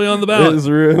Literally on the ballot. Is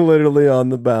literally on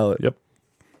the ballot. Yep.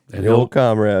 And The old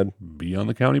comrade. be on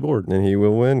the county board. And he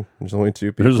will win. There's only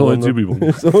two people. There's only on the- two people.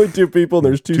 There's only two people, and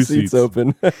there's two Two seats seats.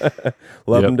 open.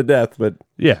 Love Yep. him to death, but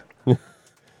Yeah.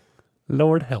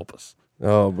 Lord help us.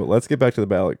 but let's get back to the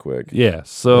ballot quick. Yeah. This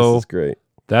So is great.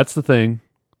 that's the thing.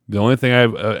 The only thing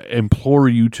I implore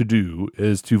you to do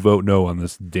is to vote no on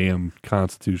this damn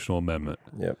constitutional amendment.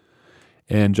 Yep.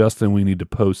 And Justin, we need to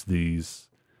post these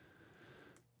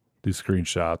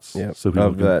screenshots. Yep. So people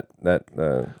Of can,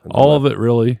 that. all of it,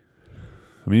 really.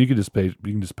 I mean, you can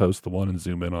just post the one and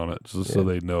zoom in on it, just so Yeah.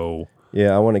 they know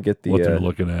Yeah, I want to get what they're the.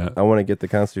 looking at. I want to get the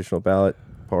constitutional ballot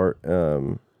part,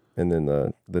 and then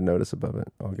the notice above it.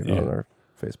 I'll get it on Yeah. our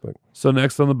Facebook. So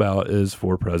next on the ballot is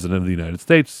for President of the United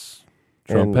States: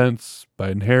 Trump, And- Pence,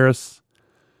 Biden, Harris.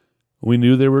 We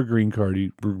knew there were Green Party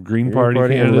Party and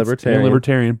candidates Libertarian.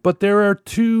 Libertarian, but there are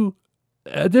two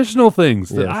additional things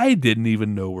that Yes. I didn't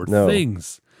even know were No.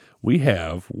 things. We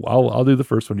have. I'll do the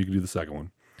first one. You can do the second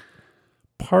one.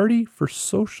 Party for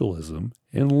Socialism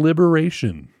and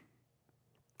Liberation.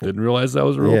 Didn't realize that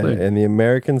was a real Yeah, thing. and the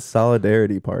American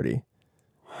Solidarity Party.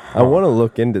 I want to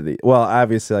look into the. Well,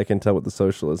 obviously, I can tell what the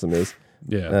socialism is.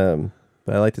 Yeah.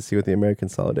 But I like to see what the American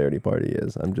Solidarity Party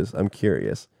is. I'm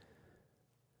curious.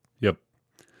 Yep.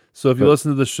 So if you But-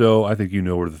 listen to the show, I think you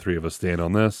know where the three of us stand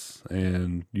on this,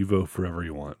 and you vote for whoever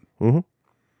you want. Mhm.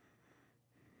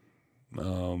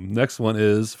 Next one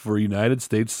is for United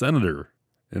States Senator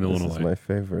in This Illinois. is my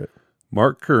favorite.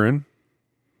 Mark Curran,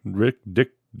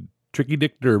 Tricky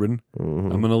Dick Durbin.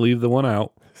 Mhm. I'm going to leave the one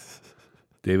out.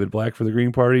 David Black for the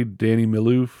Green Party, Danny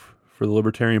Malouf for the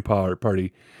Libertarian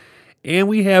Party. And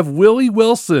we have Willie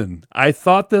Wilson. I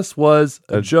thought this was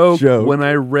a joke when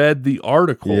I read the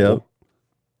article. Yep.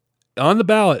 On the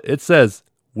ballot, it says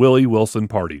Willie Wilson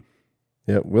Party.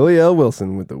 Yep, Willie L.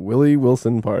 Wilson with the Willie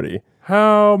Wilson Party.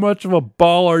 How much of a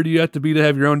baller do you have to be to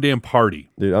have your own damn party?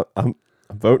 Dude, I'm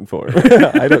voting for him.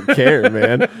 I don't care,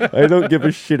 man. I don't give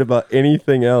a shit about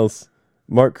anything else.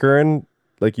 Mark Curran,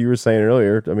 like you were saying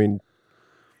earlier, I mean,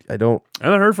 I don't. I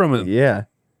haven't heard from him. Yeah,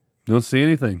 Don't see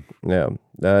anything. yeah.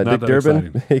 Not Dick that Durbin,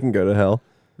 exciting. he can go to hell.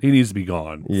 He needs to be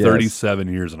gone. Yes. 37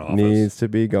 years in office. Needs to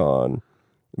be gone.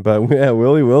 But yeah,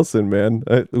 Willie Wilson, man,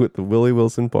 with the Willie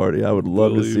Wilson Party, I would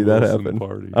love to Willie see that Wilson happen.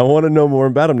 Party. I want to know more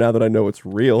about him now that I know it's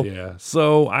real. Yeah.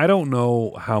 So I don't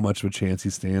know how much of a chance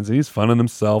he stands. He's funding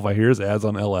himself. I hear his ads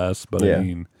on LS, but Yeah. I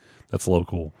mean, that's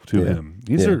local to Yeah. him.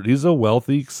 Yeah. He's a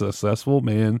wealthy, successful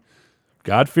man,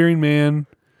 God-fearing man,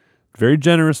 very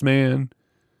generous man.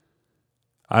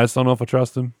 I just don't know if I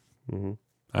trust him. Mhm.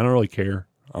 I don't really care.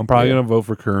 I'm probably Yeah. going to vote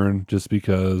for Curran just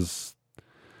because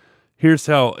here's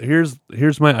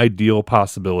my ideal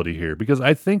possibility here, because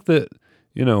I think that,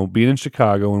 you know, being in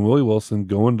Chicago and Willie Wilson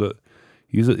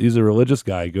he's a religious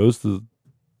guy, goes to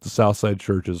the South Side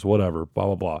churches, whatever,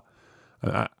 blah, blah,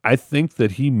 blah. I think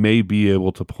that he may be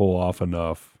able to pull off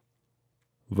enough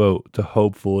vote to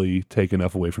hopefully take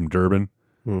enough away from Durbin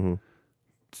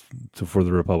Mm-hmm. for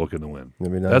the Republican to win.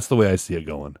 Maybe not. That's the way I see it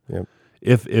going. Yep.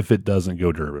 If it doesn't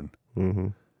go Durbin. Mm-hmm.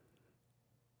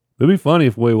 It'd be funny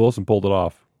if Willie Wilson pulled it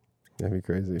off. That'd be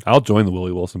crazy. I'll join the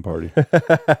Willie Wilson party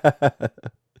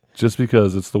just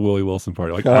because it's the Willie Wilson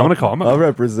party. Like, I'm gonna call him. I'll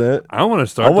represent. I want to I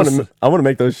start. want to. I want to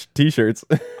make those T-shirts.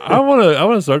 I want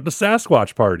to start the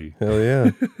Sasquatch party. Hell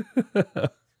yeah!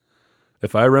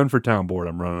 If I run for town board,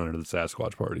 I'm running under the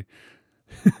Sasquatch party.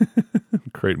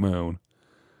 Create my own.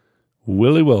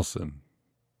 Willie Wilson.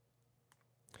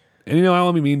 And you know, I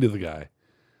want to be mean to the guy.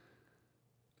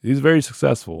 He's very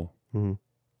successful. Mhm.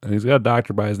 And he's got a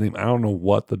doctor by his name. I don't know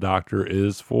what the doctor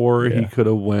is for. He Yeah. could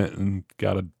have went and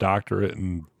got a doctorate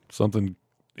in something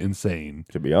insane.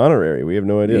 To be honorary, we have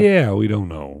no idea. Yeah, we don't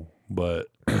know, but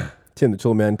Tim the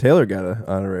Toolman Taylor got an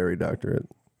honorary doctorate.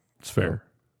 it's fair.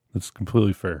 It's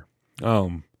completely fair.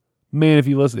 Man, if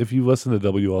you listen to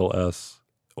WLS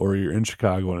or you're in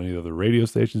Chicago on any of the radio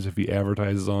stations, if he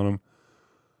advertises on them,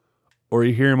 or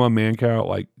you hear him on Mancow,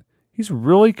 like, he's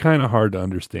really kind of hard to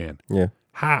understand. Yeah.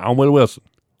 Hi, I'm Willie Wilson.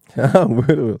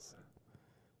 Willis.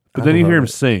 But I then you hear love him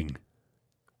it. sing.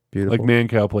 Beautiful. Like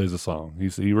Mancow plays a song.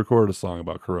 He recorded a song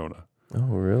about Corona. Oh,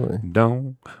 really?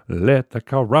 Don't let the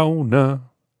Corona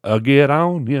get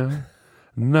on ya.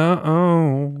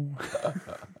 No.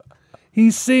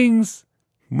 He sings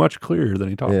much clearer than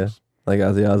he talks. Yeah. Like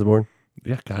Ozzy Osbourne.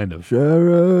 Yeah, kind of.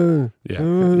 Sharon. Yeah,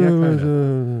 kind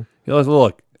of. Yeah,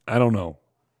 look, I don't know.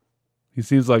 He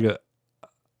seems like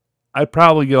I'd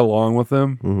probably get along with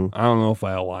him. Mm-hmm. I don't know if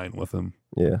I align with him.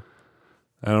 Yeah.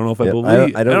 I don't know if I Yeah,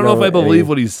 believe. I I don't don't know if know I believe any-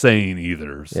 what he's saying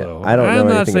either. So I don't know I'm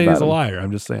not anything saying he's about a him. liar.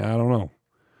 I'm just saying I don't know.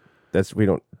 We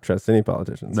don't trust any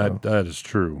politicians. So. That is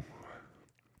true.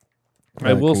 I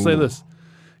Yeah, will say can- this.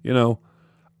 You know,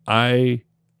 I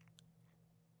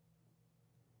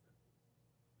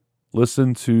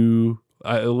listened to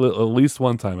at least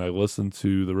one time. I listened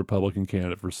to the Republican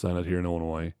candidate for Senate here in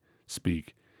Illinois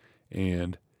speak,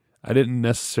 and I didn't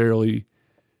necessarily.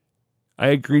 I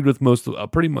agreed with most,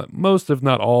 if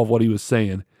not all, of what he was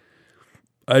saying.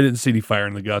 I didn't see any fire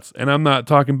in the guts, and I'm not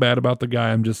talking bad about the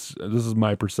guy. This is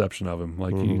my perception of him.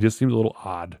 Like he just seems a little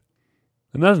odd,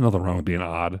 and there's nothing wrong with being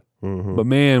odd. But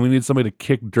man, we need somebody to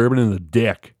kick Durbin in the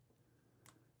dick.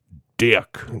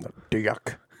 Dick.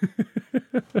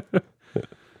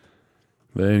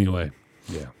 But anyway,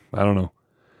 yeah, I don't know.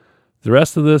 The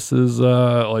rest of this is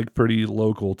like pretty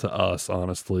local to us,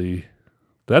 honestly.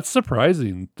 That's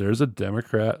surprising. There's a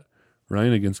Democrat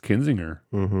running against Kinzinger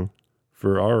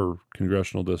for our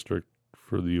congressional district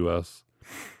for the U.S.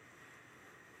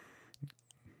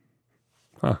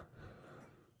 Huh.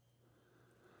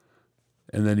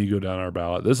 And then you go down our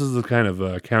ballot. This is the kind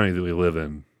of county that we live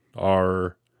in.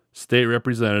 Our state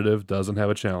representative doesn't have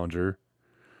a challenger.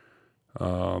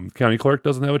 County clerk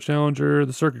doesn't have a challenger.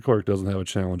 The circuit clerk doesn't have a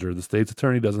challenger. The state's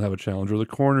attorney doesn't have a challenger. The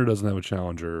coroner doesn't have a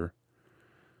challenger.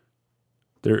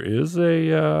 There is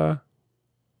a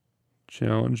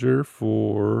challenger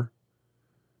for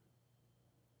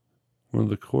one of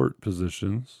the court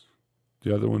positions.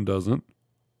 The other one doesn't.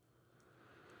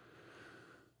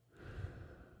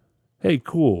 Hey,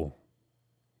 cool.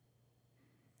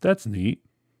 That's neat.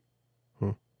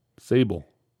 Sable.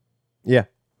 Yeah.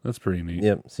 That's pretty neat.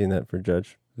 Yep. Seen that for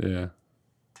Judge. Yeah.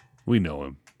 We know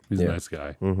him. He's a Yeah. nice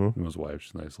guy. Him and his wife,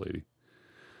 she's a nice lady.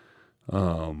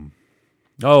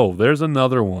 Oh, there's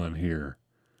another one here.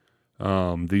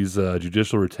 These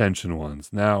judicial retention ones.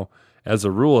 Now, as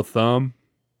a rule of thumb,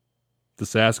 the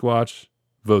Sasquatch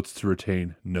votes to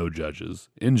retain no judges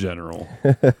in general.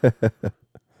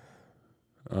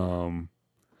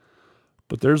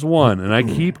 But there's one, and I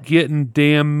keep getting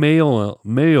damn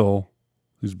mail.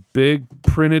 These big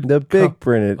printed,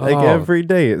 printed, like every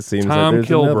day it seems. Tom like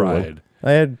there's another one. Kilbride.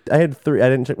 I had 3. I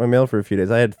didn't check my mail for a few days.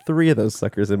 I had 3 of those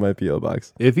suckers in my PO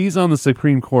box. If he's on the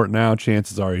Supreme Court now,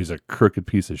 chances are he's a crooked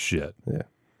piece of shit. Yeah,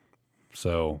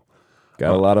 So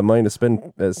got a lot of money to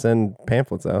spend send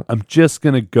pamphlets out. I'm just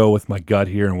gonna go with my gut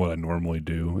here and what I normally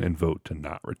do and vote to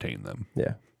not retain them.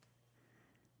 Yeah,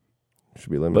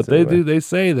 should be limited. But they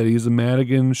say that he's a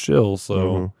Madigan shill,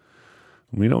 so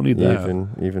we don't need that.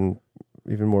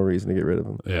 Even more reason to get rid of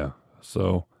him. Yeah.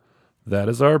 So that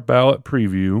is our ballot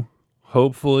preview.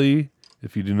 Hopefully,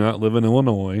 if you do not live in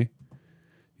Illinois,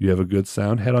 you have a good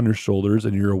sound head on your shoulders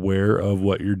and you're aware of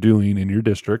what you're doing in your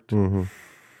district, in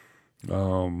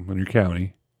your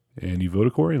county, and you vote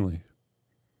accordingly.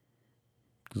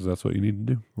 Because that's what you need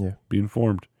to do. Yeah. Be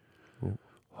informed. Yeah.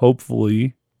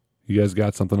 Hopefully, you guys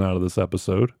got something out of this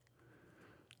episode.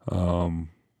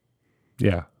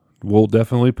 Yeah. We'll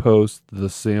definitely post the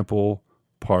sample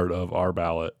part of our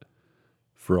ballot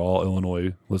for all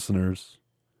Illinois listeners.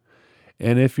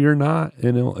 And if you're not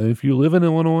if you live in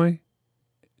Illinois,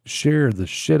 share the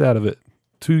shit out of it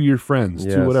to your friends,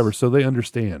 to whatever, so they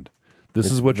understand.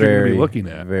 This is what you're going to be looking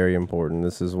at. Very important.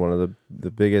 This is one of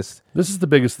the biggest. This is the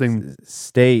biggest thing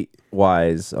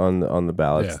state-wise on the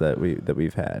ballots that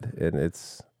we've had, and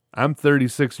it's. I'm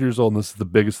 36 years old, and this is the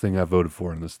biggest thing I voted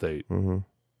for in the state.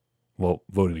 Well,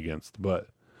 voted against, but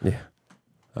vote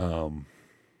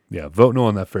no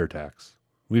on that fair tax.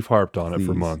 We've harped on it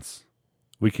for months.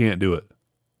 We can't do it.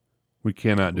 We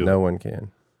cannot do it. No one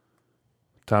can.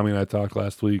 Tommy and I talked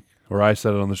last week, or I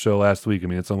said it on the show last week. I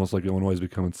mean, it's almost like Illinois is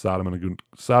becoming Sodom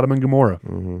and Gomorrah.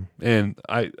 And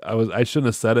I shouldn't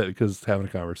have said it because having a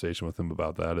conversation with him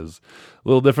about that is a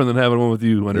little different than having one with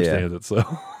you who understands it. So,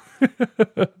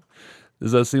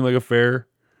 does that seem like a fair?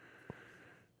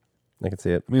 I can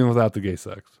see it. I mean, without the gay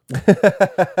sex.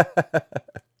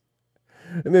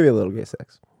 Maybe a little gay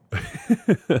sex.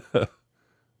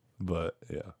 But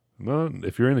yeah, no.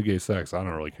 If you're into gay sex, I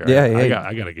don't really care. Yeah,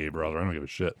 I got a gay brother. I don't give a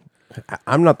shit.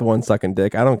 I'm not the one sucking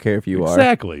dick. I don't care if you are.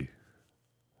 Exactly.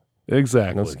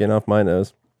 No skin off my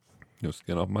nose. No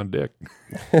skin off my dick.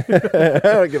 I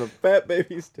don't give a fat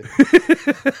baby's dick.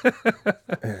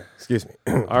 Excuse me.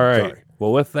 All right. Sorry.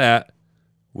 Well, with that,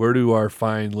 where do our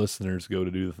fine listeners go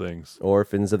to do the things?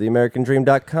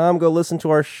 Orphansoftheamericandream.com. Go listen to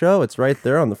our show. It's right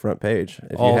there on the front page.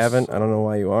 If you haven't, I don't know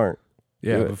why you aren't.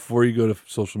 Yeah, before you go to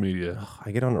social media. I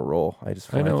get on a roll. I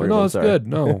just I know. No, it's good.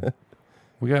 No.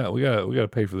 we got to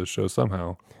pay for this show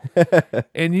somehow.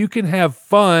 And you can have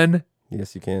fun.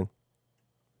 Yes, you can.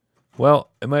 Well,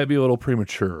 it might be a little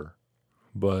premature,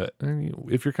 but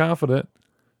if you're confident,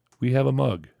 we have a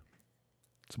mug.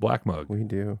 It's a black mug. We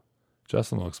do.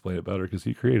 Justin will explain it better because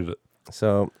he created it.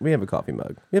 So we have a coffee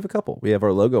mug. We have a couple. We have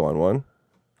our logo on one,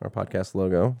 our podcast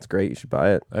logo. It's great. You should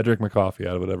buy it. I drink my coffee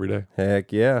out of it every day.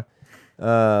 Heck yeah.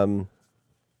 There's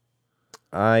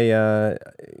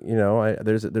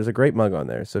a great mug on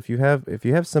there. So if you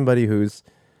have somebody who's,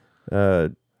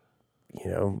 a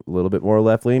little bit more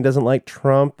left leaning, doesn't like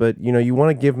Trump, but you want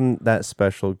to give them that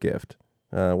special gift.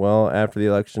 After the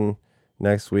election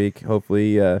next week,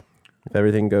 hopefully, if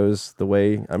everything goes the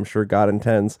way I'm sure God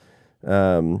intends,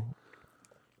 then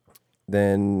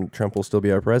Trump will still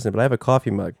be our president. But I have a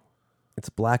coffee mug. It's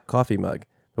a black coffee mug.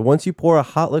 But once you pour a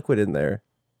hot liquid in there,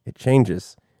 it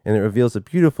changes. And it reveals a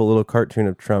beautiful little cartoon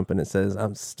of Trump, and it says,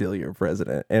 "I'm still your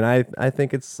president." And I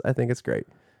think it's great.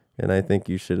 And I think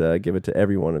you should give it to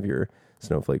every one of your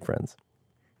snowflake friends.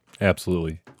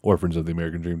 Absolutely.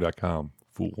 Orphansoftheamericandream.com.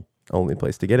 Fool. Only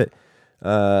place to get it.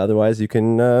 Otherwise, you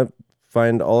can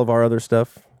find all of our other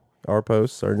stuff, our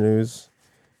posts, our news,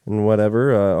 and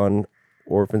whatever on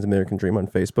Orphans American Dream on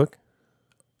Facebook,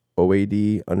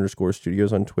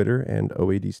 OAD_studios on Twitter, and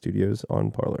OAD Studios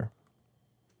on Parler.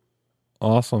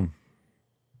 Awesome.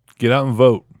 Get out and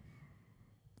vote.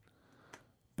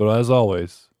 But as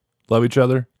always, love each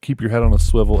other, keep your head on a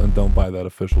swivel, and don't buy that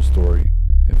official story.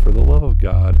 And for the love of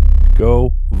God,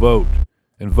 go vote.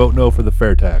 And vote no for the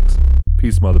fair tax.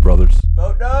 Peace, mother brothers.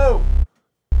 Vote no!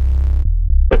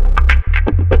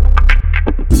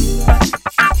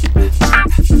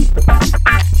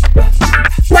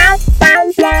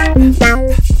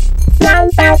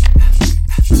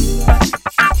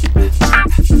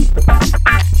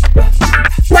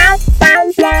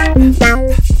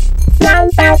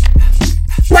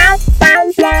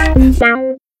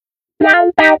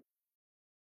 Wow.